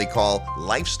affectionately call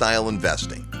lifestyle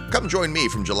investing. Come join me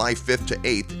from July 5th to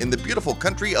 8th in the beautiful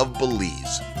country of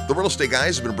Belize. The Real Estate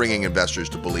Guys have been bringing investors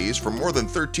to Belize for more than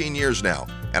 13 years now,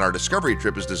 and our discovery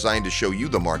trip is designed to show you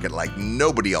the market like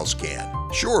nobody else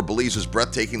can. Sure, Belize is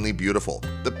breathtakingly beautiful,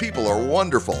 the people are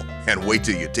wonderful, and wait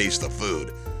till you taste the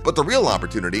food. But the real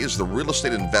opportunity is the real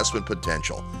estate investment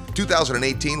potential.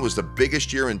 2018 was the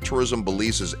biggest year in tourism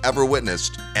Belize has ever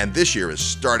witnessed, and this year is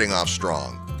starting off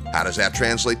strong. How does that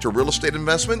translate to real estate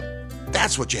investment?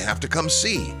 That's what you have to come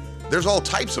see. There's all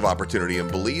types of opportunity in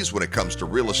Belize when it comes to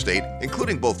real estate,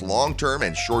 including both long-term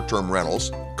and short-term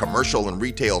rentals, commercial and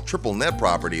retail triple net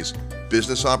properties,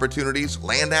 business opportunities,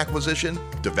 land acquisition,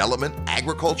 development,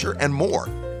 agriculture, and more.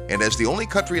 And as the only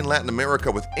country in Latin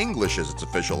America with English as its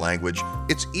official language,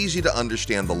 it's easy to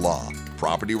understand the law.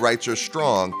 Property rights are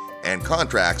strong, and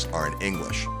contracts are in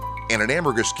English. And at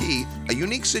Ambergris Caye, a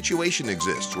unique situation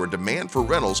exists where demand for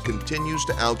rentals continues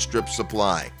to outstrip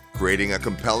supply, creating a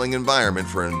compelling environment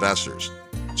for investors.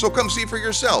 So come see for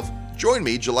yourself. Join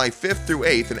me July 5th through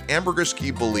 8th in Ambergris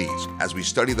Caye, Belize, as we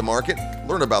study the market,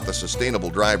 learn about the sustainable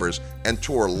drivers, and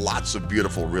tour lots of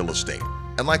beautiful real estate.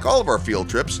 And like all of our field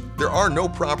trips, there are no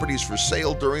properties for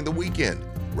sale during the weekend.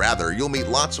 Rather, you'll meet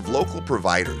lots of local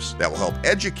providers that will help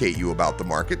educate you about the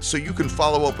market so you can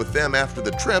follow up with them after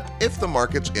the trip if the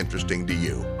market's interesting to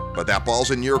you. But that ball's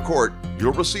in your court.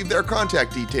 You'll receive their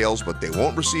contact details, but they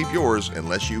won't receive yours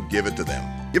unless you give it to them.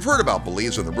 You've heard about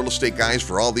Belize and the Real Estate Guys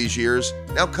for all these years.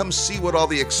 Now come see what all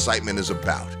the excitement is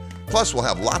about. Plus, we'll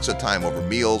have lots of time over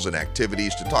meals and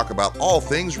activities to talk about all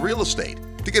things real estate.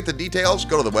 To get the details,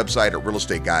 go to the website at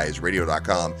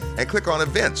realestateguysradio.com and click on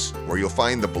Events, where you'll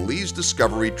find the Belize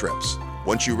Discovery Trips.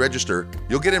 Once you register,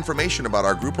 you'll get information about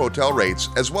our group hotel rates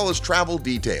as well as travel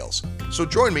details. So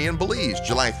join me in Belize,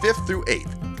 July 5th through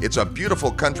 8th. It's a beautiful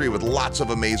country with lots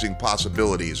of amazing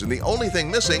possibilities, and the only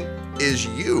thing missing is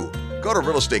you. Go to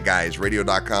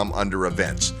realestateguysradio.com under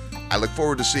Events. I look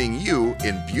forward to seeing you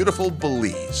in beautiful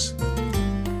Belize.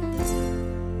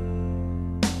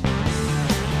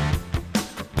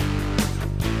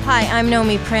 Hi, I'm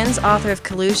Nomi Prinz, author of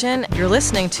Collusion. You're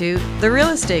listening to The Real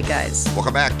Estate Guys.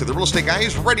 Welcome back to the Real Estate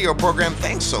Guys radio program.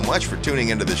 Thanks so much for tuning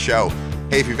into the show.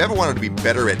 Hey, if you've ever wanted to be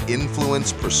better at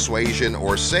influence, persuasion,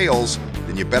 or sales,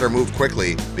 then you better move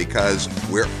quickly because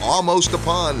we're almost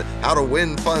upon How to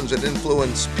Win Funds and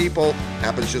Influence People.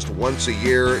 Happens just once a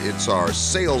year. It's our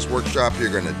sales workshop.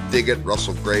 You're going to dig it.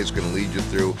 Russell Gray is going to lead you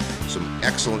through some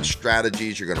excellent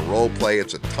strategies. You're going to role play.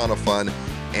 It's a ton of fun,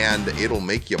 and it'll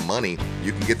make you money.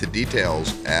 You can get the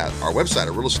details at our website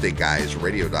at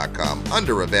realestateguysradio.com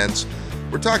under Events.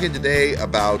 We're talking today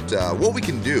about what we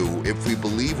can do if we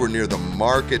believe we're near the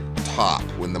market top.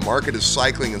 When the market is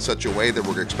cycling in such a way that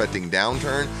we're expecting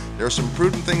downturn, there are some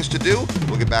prudent things to do.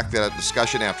 We'll get back to that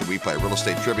discussion after we play Real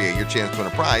Estate Trivia, your chance to win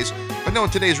a prize. But no, in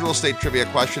today's Real Estate Trivia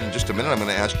question, in just a minute, I'm going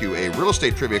to ask you a Real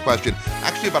Estate Trivia question,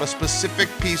 actually about a specific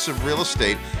piece of real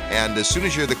estate. And as soon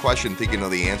as you hear the question, think you know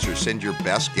the answer, send your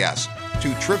best guess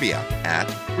to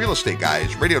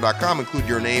trivia@realestateguysradio.com. Include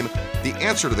your name, the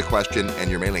answer to the question,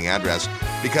 and your mailing address.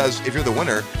 Because if you're the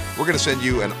winner, we're going to send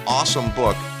you an awesome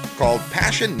book called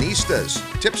Passionistas,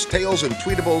 Tips, Tales, and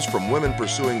Tweetables from Women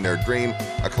Pursuing Their Dream,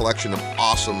 a collection of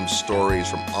awesome stories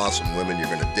from awesome women. You're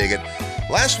going to dig it.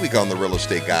 Last week on The Real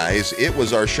Estate Guys, it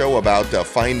was our show about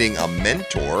finding a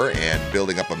mentor and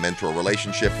building up a mentor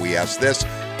relationship. We asked this: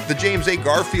 the James A.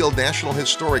 Garfield National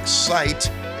Historic Site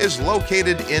is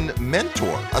located in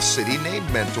Mentor, a city named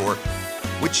Mentor.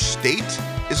 Which state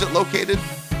is it located?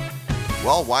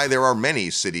 Well, why there are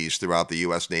many cities throughout the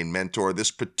U.S. named Mentor,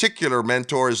 this particular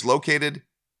Mentor is located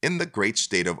in the great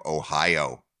state of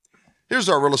Ohio. Here's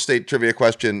our real estate trivia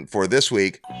question for this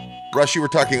week. Russ, you were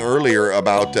talking earlier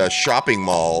about shopping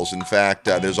malls. In fact,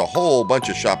 there's a whole bunch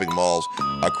of shopping malls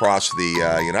across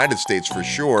the United States for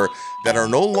sure that are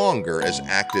no longer as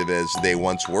active as they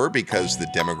once were because the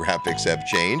demographics have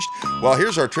changed. Well,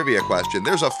 here's our trivia question.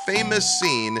 There's a famous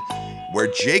scene where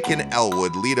Jake and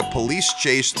Elwood lead a police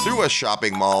chase through a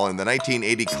shopping mall in the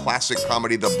 1980 classic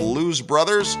comedy The Blues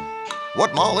Brothers.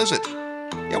 What mall is it?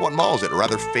 Yeah, what mall is it? A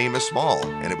rather famous mall,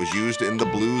 and it was used in the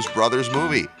Blues Brothers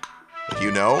movie. If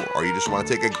you know, or you just want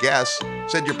to take a guess,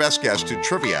 send your best guess to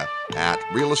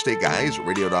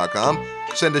trivia@realestateguysradio.com.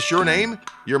 Send us your name,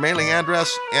 your mailing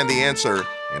address, and the answer.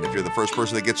 And if you're the first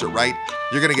person that gets it right,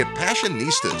 you're going to get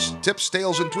Passionistas, Tips,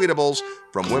 Tales, and Tweetables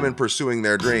from Women Pursuing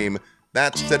Their Dream.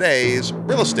 That's today's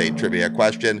real estate trivia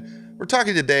question. We're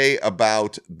talking today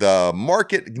about the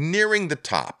market nearing the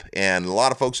top, and a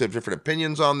lot of folks have different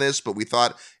opinions on this, but we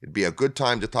thought it'd be a good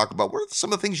time to talk about what are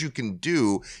some of the things you can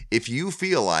do if you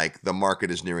feel like the market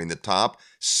is nearing the top.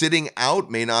 Sitting out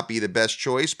may not be the best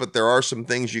choice, but there are some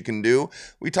things you can do.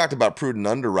 We talked about prudent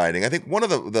underwriting. I think one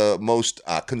of the most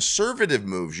conservative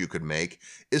moves you could make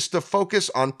is to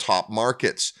focus on top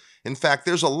markets. In fact,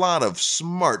 there's a lot of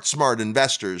smart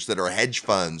investors that are hedge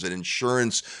funds and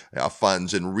insurance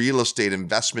funds and real estate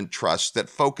investment trusts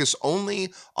that focus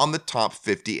only on the top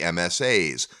 50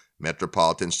 MSAs,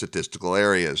 metropolitan statistical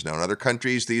areas. Now, in other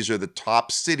countries, these are the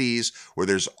top cities where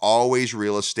there's always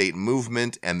real estate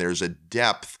movement and there's a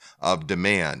depth of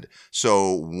demand.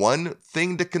 So one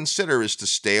thing to consider is to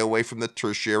stay away from the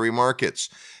tertiary markets.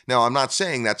 Now, I'm not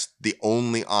saying that's the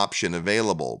only option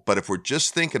available, but if we're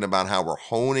just thinking about how we're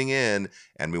honing in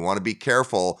and we want to be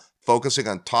careful, Focusing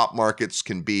on top markets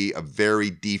can be a very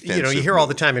defensive You hear all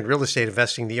the move. time in real estate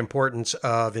investing the importance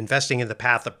of investing in the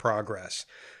path of progress,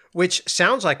 which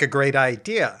sounds like a great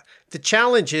idea. The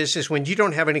challenge is when you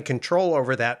don't have any control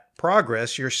over that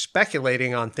progress, you're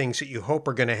speculating on things that you hope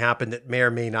are going to happen that may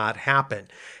or may not happen.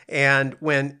 And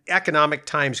when economic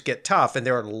times get tough, and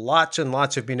there are lots and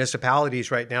lots of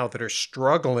municipalities right now that are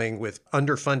struggling with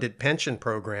underfunded pension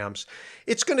programs,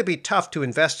 it's going to be tough to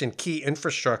invest in key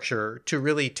infrastructure to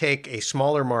really take a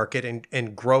smaller market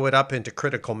and grow it up into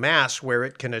critical mass where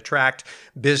it can attract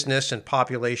business and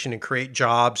population and create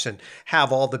jobs and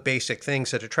have all the basic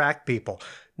things that attract people.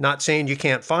 Not saying you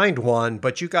can't find one,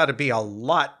 but you got to be a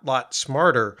lot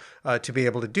smarter to be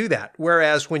able to do that.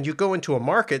 Whereas when you go into a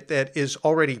market that is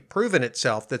already proven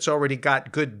itself, that's already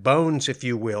got good bones, if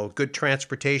you will, good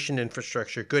transportation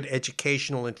infrastructure, good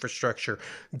educational infrastructure,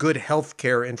 good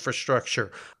healthcare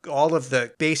infrastructure, all of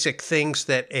the basic things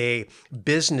that a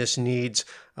business needs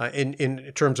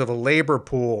in terms of a labor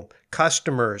pool,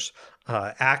 customers,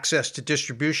 access to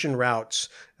distribution routes,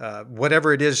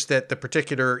 whatever it is that the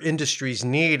particular industries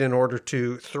need in order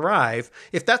to thrive,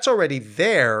 if that's already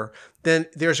there, then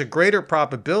there's a greater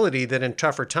probability that in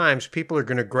tougher times, people are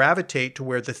going to gravitate to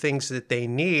where the things that they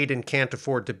need and can't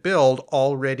afford to build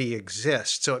already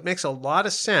exist. So it makes a lot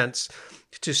of sense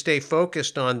to stay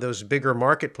focused on those bigger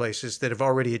marketplaces that have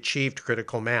already achieved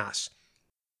critical mass.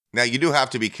 Now, you do have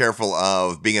to be careful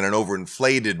of being in an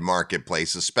overinflated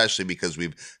marketplace, especially because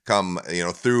we've come,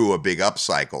 through a big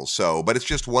upcycle. So, but it's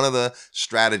just one of the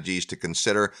strategies to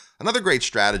consider. Another great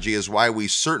strategy is why we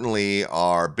certainly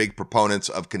are big proponents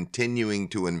of continuing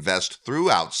to invest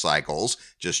throughout cycles,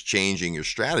 just changing your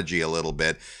strategy a little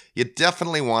bit. You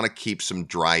definitely want to keep some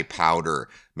dry powder.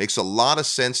 Makes a lot of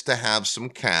sense to have some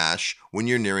cash when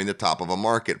you're nearing the top of a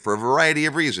market for a variety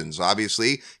of reasons.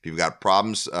 Obviously, if you've got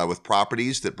problems with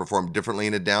properties that perform differently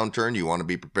in a downturn, you want to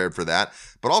be prepared for that.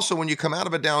 But also when you come out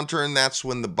of a downturn, that's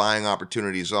when the buying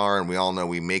opportunities are. And we all know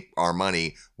we make our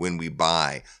money when we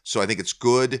buy. So I think it's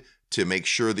good to make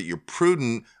sure that you're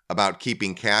prudent about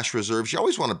keeping cash reserves. You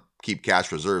always want to keep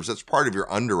cash reserves. That's part of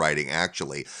your underwriting,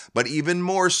 actually. But even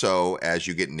more so as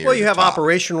you get near Well, you the have top.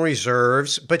 operational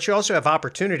reserves, but you also have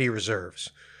opportunity reserves.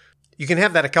 You can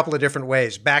have that a couple of different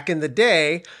ways. Back in the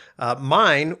day,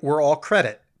 mine were all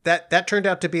credit. That turned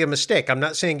out to be a mistake. I'm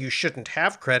not saying you shouldn't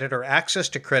have credit or access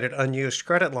to credit, unused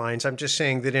credit lines. I'm just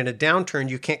saying that in a downturn,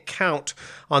 you can't count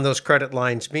on those credit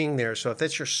lines being there. So if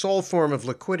that's your sole form of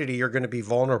liquidity, you're going to be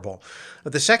vulnerable.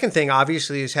 The second thing,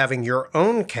 obviously, is having your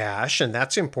own cash, and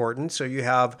that's important. So you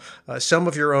have some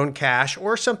of your own cash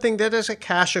or something that is a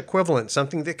cash equivalent,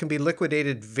 something that can be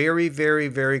liquidated very, very,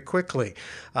 very quickly.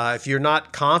 If you're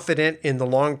not confident in the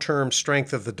long-term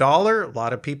strength of the dollar, a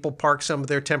lot of people park some of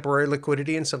their temporary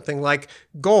liquidity in something like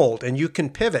gold, and you can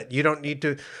pivot. You don't need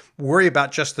to worry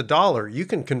about just the dollar. You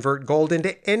can convert gold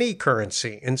into any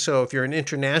currency. And so if you're an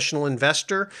international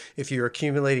investor, if you're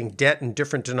accumulating debt in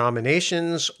different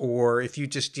denominations, or if you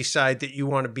just decide that you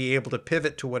want to be able to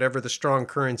pivot to whatever the strong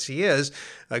currency is,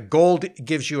 gold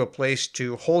gives you a place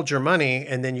to hold your money,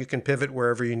 and then you can pivot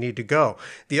wherever you need to go.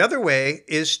 The other way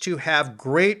is to have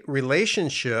great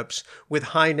relationships with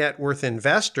high net worth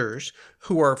investors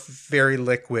who are very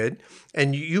liquid,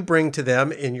 and you bring to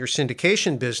them in your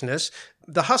syndication business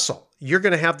the hustle. You're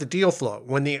going to have the deal flow.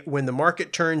 When the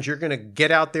market turns, you're going to get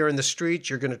out there in the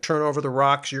streets, you're going to turn over the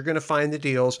rocks, you're going to find the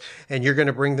deals, and you're going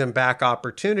to bring them back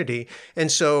opportunity.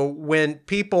 And so when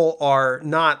people are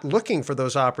not looking for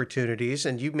those opportunities,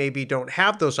 and you maybe don't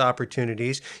have those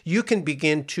opportunities, you can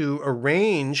begin to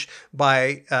arrange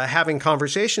by having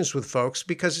conversations with folks,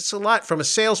 because it's a lot, from a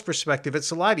sales perspective,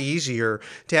 it's a lot easier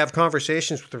to have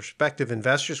conversations with prospective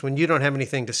investors when you don't have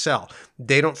anything to sell.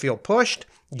 They don't feel pushed.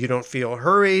 You don't feel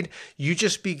hurried. You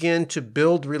just begin to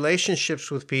build relationships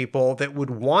with people that would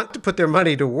want to put their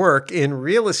money to work in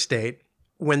real estate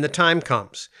when the time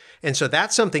comes. And so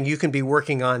that's something you can be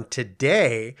working on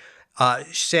today,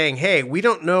 saying, hey, we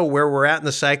don't know where we're at in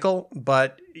the cycle,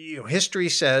 but history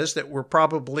says that we're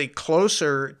probably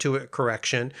closer to a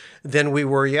correction than we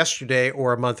were yesterday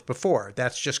or a month before.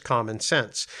 That's just common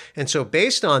sense. And so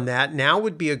based on that, now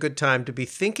would be a good time to be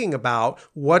thinking about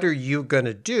what are you going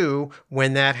to do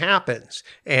when that happens.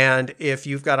 And if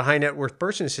you've got a high net worth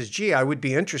person who says, gee, I would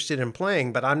be interested in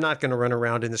playing, but I'm not going to run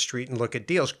around in the street and look at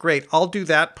deals. Great, I'll do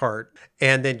that part.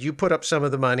 And then you put up some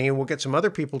of the money, and we'll get some other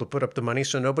people to put up the money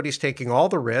so nobody's taking all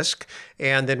the risk.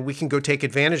 And then we can go take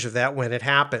advantage of that when it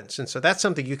happens. And so that's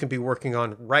something you can be working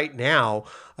on right now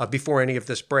before any of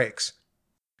this breaks.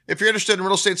 If you're interested in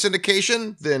real estate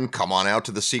syndication, then come on out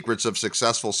to the Secrets of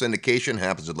Successful Syndication.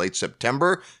 Happens in late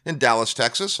September in Dallas,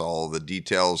 Texas. All the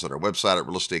details at our website at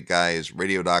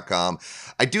realestateguysradio.com.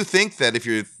 I do think that if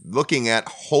you're looking at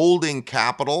holding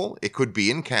capital, it could be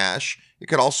in cash. It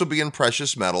could also be in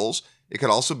precious metals. It could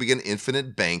also be in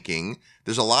infinite banking.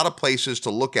 There's a lot of places to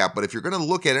look at, but if you're going to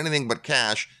look at anything but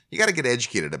cash, you got to get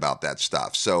educated about that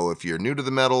stuff. So if you're new to the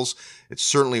metals, it's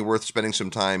certainly worth spending some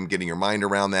time getting your mind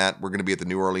around that. We're going to be at the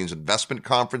New Orleans Investment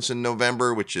Conference in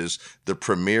November, which is the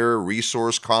premier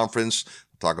resource conference.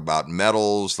 We'll talk about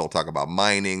metals, they'll talk about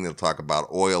mining, they'll talk about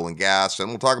oil and gas, and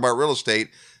we'll talk about real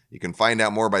estate. You can find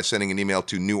out more by sending an email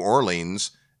to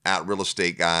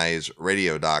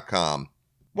neworleans@realestateguysradio.com.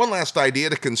 One last idea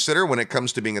to consider when it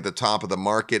comes to being at the top of the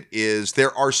market is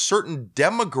there are certain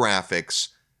demographics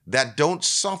that don't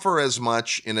suffer as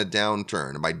much in a downturn.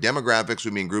 And by demographics,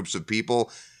 we mean groups of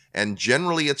people, and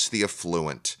generally it's the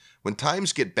affluent. When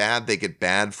times get bad, they get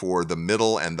bad for the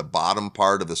middle and the bottom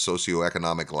part of the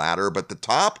socioeconomic ladder, but the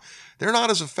top, they're not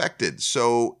as affected.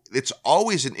 So it's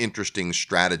always an interesting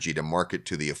strategy to market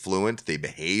to the affluent. They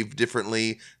behave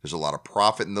differently. There's a lot of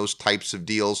profit in those types of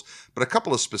deals, but a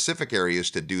couple of specific areas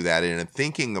to do that in. And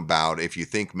thinking about if you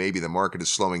think maybe the market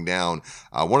is slowing down,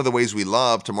 one of the ways we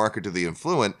love to market to the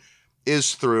affluent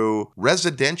is through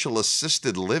residential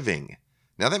assisted living.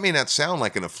 Now, that may not sound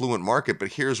like an affluent market,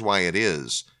 but here's why it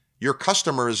is. Your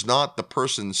customer is not the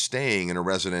person staying in a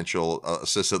residential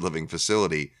assisted living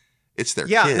facility. It's their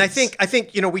kids. And I think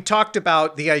we talked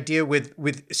about the idea with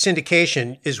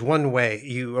syndication is one way.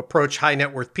 You approach high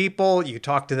net worth people, you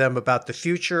talk to them about the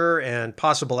future and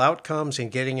possible outcomes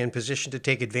and getting in position to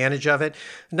take advantage of it.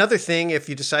 Another thing, if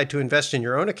you decide to invest in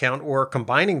your own account or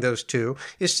combining those two,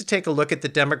 is to take a look at the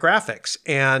demographics.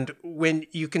 And when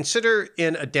you consider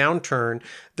in a downturn,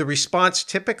 the response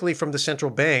typically from the central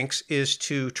banks is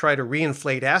to try to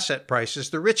reinflate asset prices.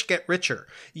 The rich get richer.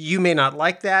 You may not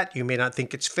like that. You may not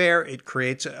think it's fair. It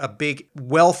creates a big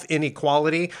wealth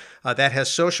inequality that has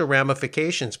social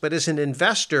ramifications. But as an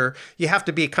investor, you have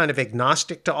to be kind of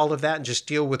agnostic to all of that and just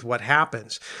deal with what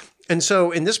happens. And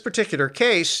so in this particular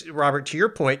case, Robert, to your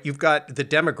point, you've got the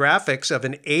demographics of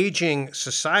an aging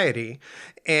society,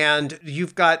 and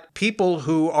you've got people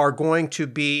who are going to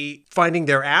be finding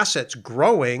their assets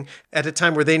growing at a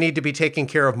time where they need to be taking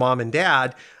care of mom and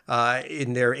dad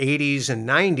in their 80s and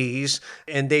 90s,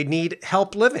 and they need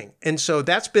help living. And so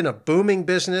that's been a booming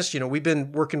business. You know, we've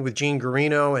been working with Gene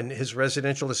Guarino and his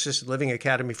Residential Assisted Living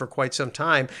Academy for quite some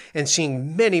time and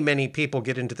seeing many, many people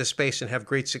get into the space and have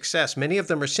great success. Many of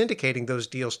them are syndicating those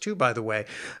deals too, by the way.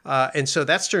 And so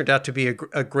that's turned out to be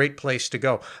a great place to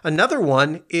go. Another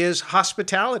one is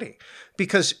hospitality,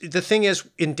 because the thing is,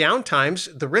 in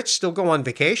downtimes, the rich still go on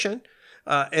vacation.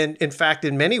 And in fact,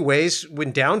 in many ways,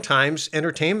 when downtimes,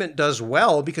 entertainment does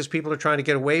well because people are trying to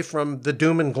get away from the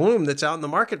doom and gloom that's out in the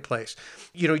marketplace.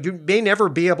 You know, you may never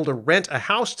be able to rent a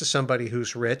house to somebody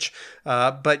who's rich,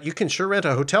 but you can sure rent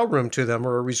a hotel room to them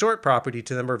or a resort property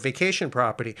to them or a vacation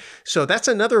property. So that's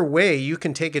another way you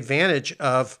can take advantage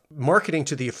of marketing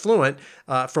to the affluent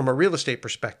from a real estate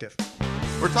perspective.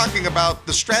 We're talking about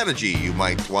the strategy you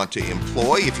might want to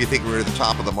employ if you think we're at the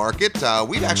top of the market.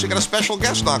 We've actually got a special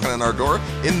guest knocking on our door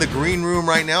in the green room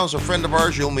right now. Is a friend of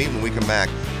ours you'll meet when we come back.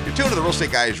 You're tuned to the Real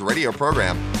Estate Guys radio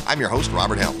program. I'm your host,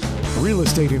 Robert Helms. Real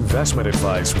estate investment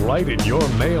advice right in your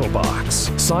mailbox.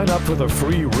 Sign up for the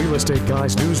free Real Estate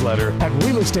Guys newsletter at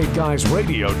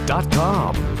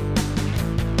realestateguysradio.com.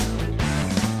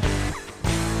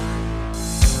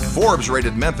 Forbes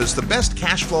rated Memphis the best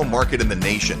cash flow market in the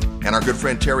nation, and our good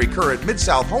friend Terry Kerr at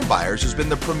Mid-South Homebuyers has been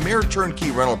the premier turnkey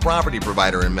rental property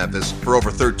provider in Memphis for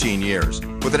over 13 years.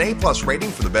 With an A+ rating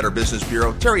from the Better Business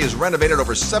Bureau, Terry has renovated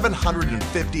over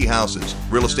 750 houses.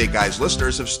 Real Estate Guys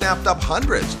listeners have snapped up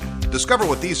hundreds. Discover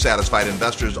what these satisfied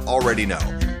investors already know.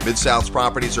 Mid-South's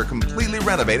properties are completely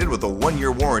renovated with a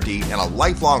 1-year warranty and a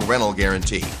lifelong rental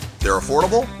guarantee. They're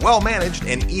affordable, well-managed,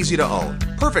 and easy to own.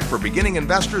 Perfect for beginning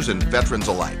investors and veterans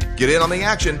alike. Get in on the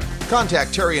action.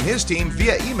 Contact Terry and his team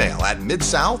via email at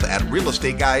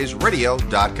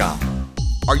midsouth@realestateguysradio.com.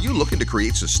 Are you looking to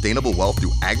create sustainable wealth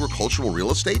through agricultural real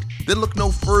estate? Then look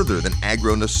no further than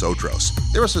Agro Nosotros.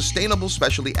 They're a sustainable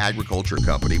specialty agriculture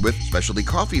company with specialty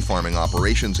coffee farming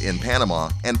operations in Panama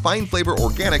and fine flavor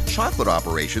organic chocolate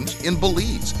operations in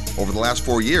Belize. Over the last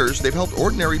 4 years, they've helped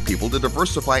ordinary people to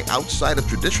diversify outside of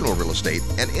traditional real estate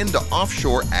and into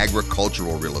offshore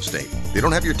agricultural real estate. They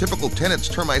don't have your typical tenants,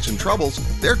 termites, and troubles.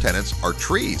 Their tenants are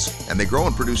trees, and they grow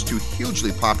and produce 2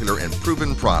 hugely popular and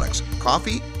proven products,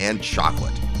 coffee and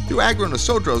chocolate. Through Agro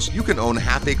Nosotros, you can own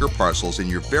half-acre parcels in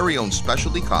your very own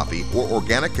specialty coffee or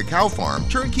organic cacao farm,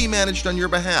 turnkey managed on your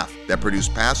behalf, that produce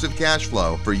passive cash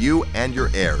flow for you and your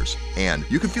heirs. And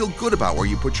you can feel good about where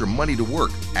you put your money to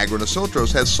work. Agro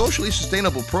Nosotros has socially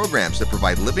sustainable programs that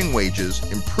provide living wages,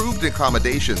 improved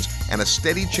accommodations, and a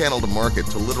steady channel to market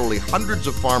to literally hundreds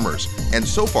of farmers. And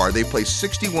so far, they've placed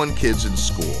 61 kids in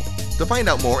school. To find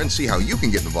out more and see how you can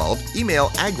get involved,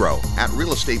 email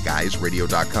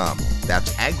agro@realestateguysradio.com.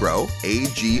 That's agro,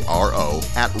 A-G-R-O,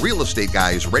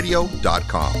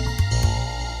 @realestateguysradio.com.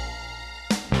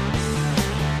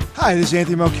 Hi, this is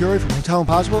Anthony Malcurie from Hotel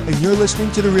Impossible, and you're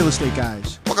listening to The Real Estate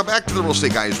Guys. Welcome back to the Real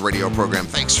Estate Guys radio program.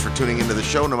 Thanks for tuning into the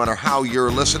show, no matter how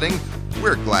you're listening.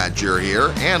 We're glad you're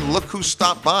here, and look who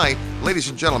stopped by. Ladies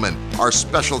and gentlemen, our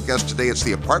special guest today, it's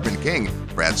the Apartment King,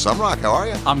 Brad Sumrock. How are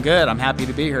you? I'm good. I'm happy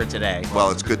to be here today.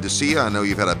 Well, it's good to see you. I know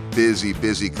you've had a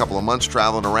busy couple of months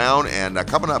traveling around, and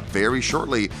coming up very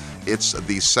shortly, it's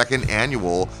the second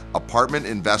annual Apartment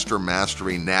Investor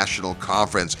Mastery National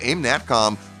Conference. AIM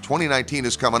NatCom 2019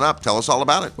 is coming up. Tell us all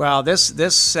about it. Well,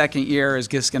 this second year is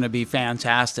just going to be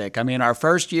fantastic. I mean, our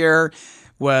first year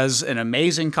was an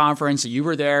amazing conference. You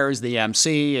were there as the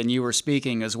MC, and you were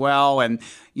speaking as well. And,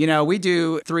 you know, we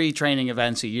do 3 training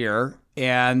events a year.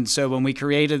 And so when we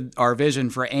created our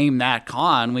vision for AIM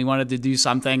NatCon, we wanted to do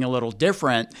something a little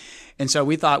different. And so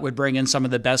we thought we'd bring in some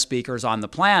of the best speakers on the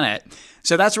planet.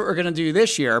 So that's what we're going to do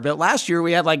this year. But last year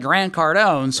we had like Grant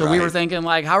Cardone. So we were thinking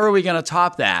like, how are we going to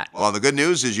top that? Well, the good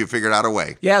news is you figured out a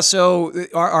way. Yeah. So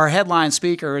our headline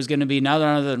speaker is going to be none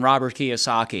other than Robert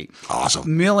Kiyosaki.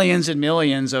 Awesome. Millions and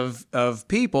millions of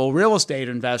people, real estate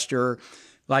investor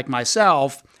like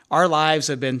myself, our lives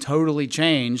have been totally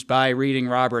changed by reading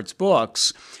Robert's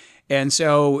books. And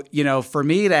so, you know, for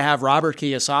me to have Robert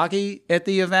Kiyosaki at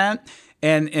the event,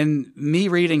 and me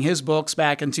reading his books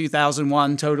back in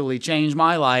 2001 totally changed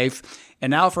my life.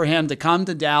 And now for him to come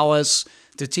to Dallas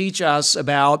to teach us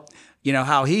about, you know,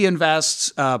 how he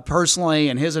invests personally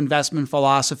and his investment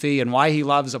philosophy and why he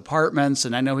loves apartments.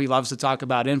 And I know he loves to talk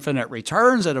about infinite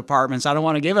returns at apartments. I don't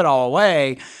want to give it all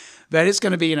away, but it's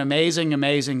going to be an amazing,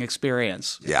 amazing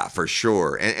experience. Yeah, for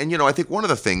sure. And you know, I think one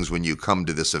of the things when you come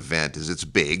to this event is it's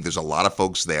big. There's a lot of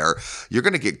folks there. You're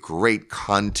going to get great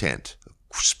content.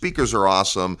 Speakers are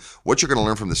awesome. What you're going to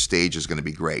learn from the stage is going to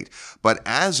be great. But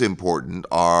as important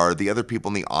are the other people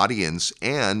in the audience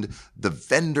and the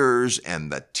vendors and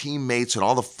the teammates and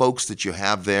all the folks that you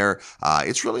have there.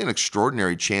 It's really an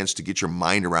extraordinary chance to get your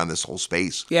mind around this whole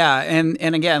space. Yeah. And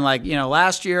again, like, you know,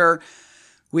 last year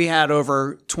we had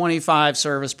over 25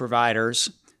 service providers.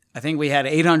 I think we had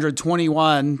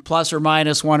 821 plus or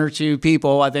minus 1 or 2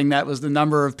 people. I think that was the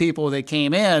number of people that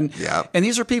came in. Yeah. And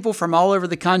these are people from all over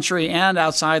the country and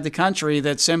outside the country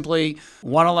that simply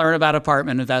want to learn about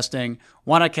apartment investing,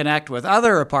 want to connect with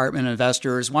other apartment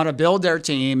investors, want to build their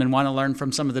team, and want to learn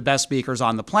from some of the best speakers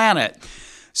on the planet.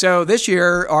 So this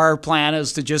year, our plan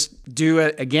is to just do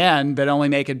it again, but only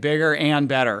make it bigger and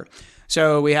better.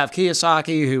 So we have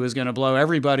Kiyosaki, who is going to blow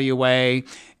everybody away.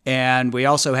 And we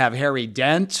also have Harry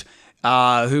Dent,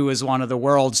 who is one of the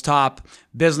world's top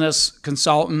business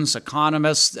consultants,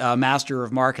 economists, master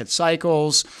of market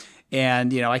cycles.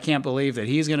 And, you know, I can't believe that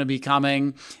he's going to be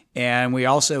coming. And we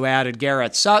also added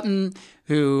Garrett Sutton,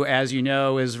 who, as you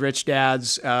know, is Rich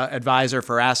Dad's advisor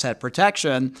for asset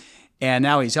protection. And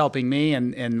now he's helping me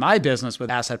in my business with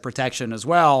asset protection as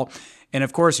well. And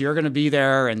of course, you're going to be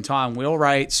there, and Tom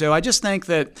Wheelwright. So I just think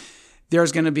that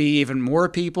there's going to be even more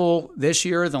people this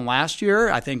year than last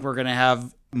year. I think we're going to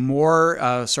have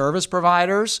more service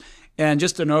providers. And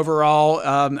just an overall,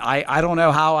 I don't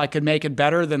know how I could make it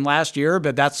better than last year,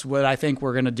 but that's what I think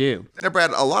we're going to do. Now,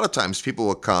 Brad, a lot of times people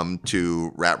will come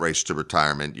to Rat Race to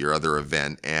Retirement, your other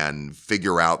event, and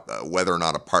figure out whether or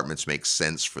not apartments make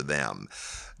sense for them.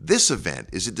 This event,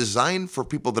 is it designed for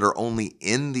people that are only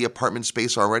in the apartment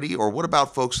space already, or what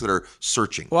about folks that are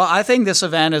searching? Well, I think this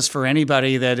event is for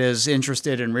anybody that is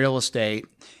interested in real estate.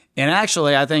 And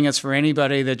actually, I think it's for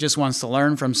anybody that just wants to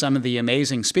learn from some of the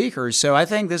amazing speakers. So I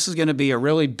think this is going to be a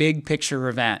really big picture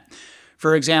event.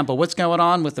 For example, what's going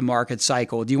on with the market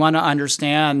cycle? Do you want to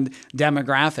understand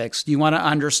demographics? Do you want to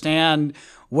understand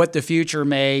what the future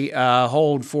may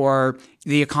hold for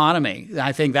the economy?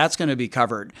 I think that's going to be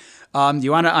covered.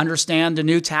 You want to understand the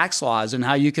new tax laws and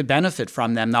how you could benefit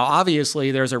from them. Now,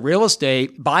 obviously, there's a real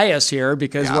estate bias here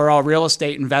because we're all real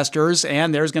estate investors,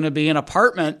 and there's going to be an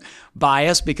apartment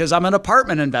bias because I'm an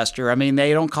apartment investor. I mean,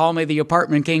 they don't call me the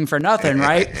apartment king for nothing,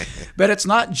 right? But it's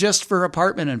not just for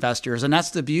apartment investors, and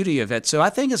that's the beauty of it. So I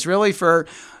think it's really for,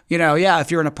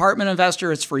 if you're an apartment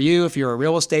investor, it's for you. If you're a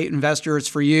real estate investor, it's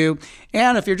for you.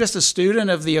 And if you're just a student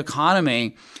of the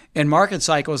economy and market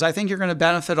cycles, I think you're going to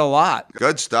benefit a lot.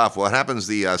 Good stuff. Well, it happens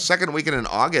the second weekend in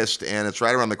August, and it's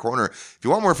right around the corner. If you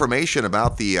want more information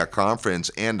about the conference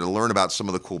and to learn about some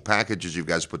of the cool packages you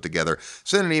guys put together,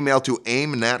 send an email to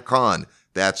AIMNatCon.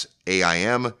 That's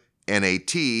AIMNATCON,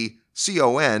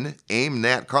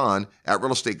 AIMNatCon at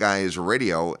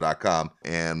realestateguysradio.com,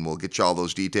 and we'll get you all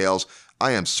those details.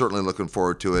 I am certainly looking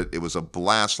forward to it. It was a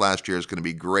blast last year. It's going to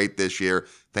be great this year.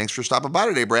 Thanks for stopping by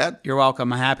today, Brad. You're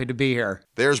welcome. I'm happy to be here.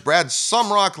 There's Brad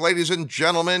Sumrock, ladies and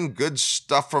gentlemen. Good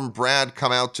stuff from Brad.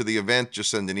 Come out to the event. Just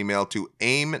send an email to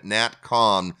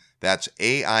AIMNatCon. That's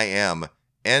AIMNATCON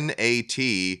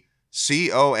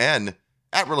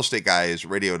at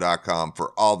realestateguysradio.com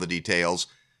for all the details.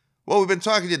 Well, we've been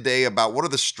talking today about what are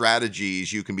the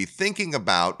strategies you can be thinking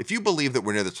about if you believe that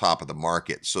we're near the top of the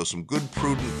market. So some good,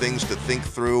 prudent things to think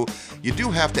through. You do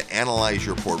have to analyze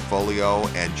your portfolio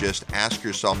and just ask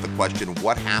yourself the question,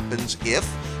 what happens if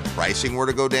pricing were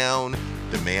to go down,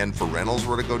 demand for rentals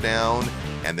were to go down,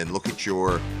 and then look at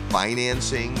your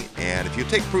financing. And if you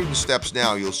take prudent steps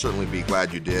now, you'll certainly be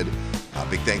glad you did.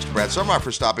 Big thanks to Brad Sumrock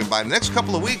for stopping by. In the next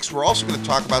couple of weeks, we're also going to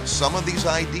talk about some of these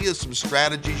ideas, some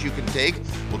strategies you can take.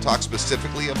 We'll talk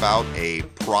specifically about a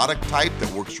product type that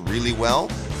works really well.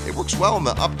 It works well in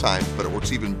the up times, but it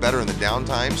works even better in the down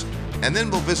times. And then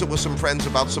we'll visit with some friends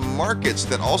about some markets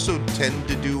that also tend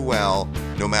to do well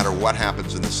no matter what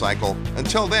happens in the cycle.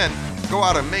 Until then, go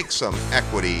out and make some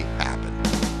equity happen.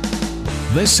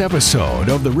 This episode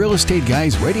of the Real Estate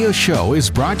Guys radio show is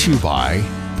brought to you by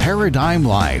Paradigm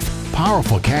Life.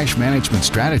 Powerful cash management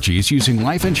strategies using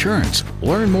life insurance.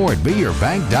 Learn more at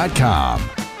beyourbank.com.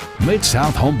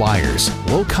 Mid-South Home Buyers.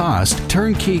 Low-cost,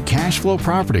 turnkey cash flow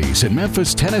properties in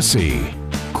Memphis, Tennessee.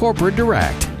 Corporate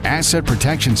Direct. Asset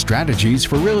protection strategies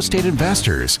for real estate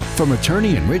investors from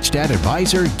attorney and Rich Dad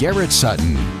advisor Garrett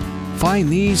Sutton. Find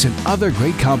these and other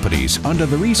great companies under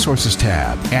the Resources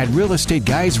tab at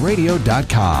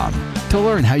realestateguysradio.com. To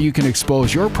learn how you can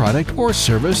expose your product or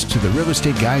service to the Real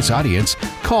Estate Guys audience,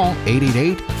 call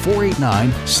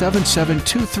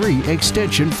 888-489-7723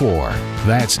 extension 4.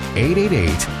 That's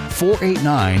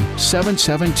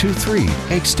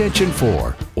 888-489-7723 extension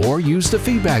 4. Or use the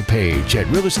feedback page at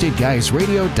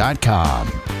realestateguysradio.com.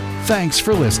 Thanks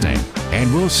for listening,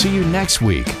 and we'll see you next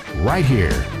week right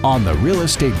here on the Real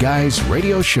Estate Guys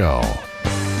radio show.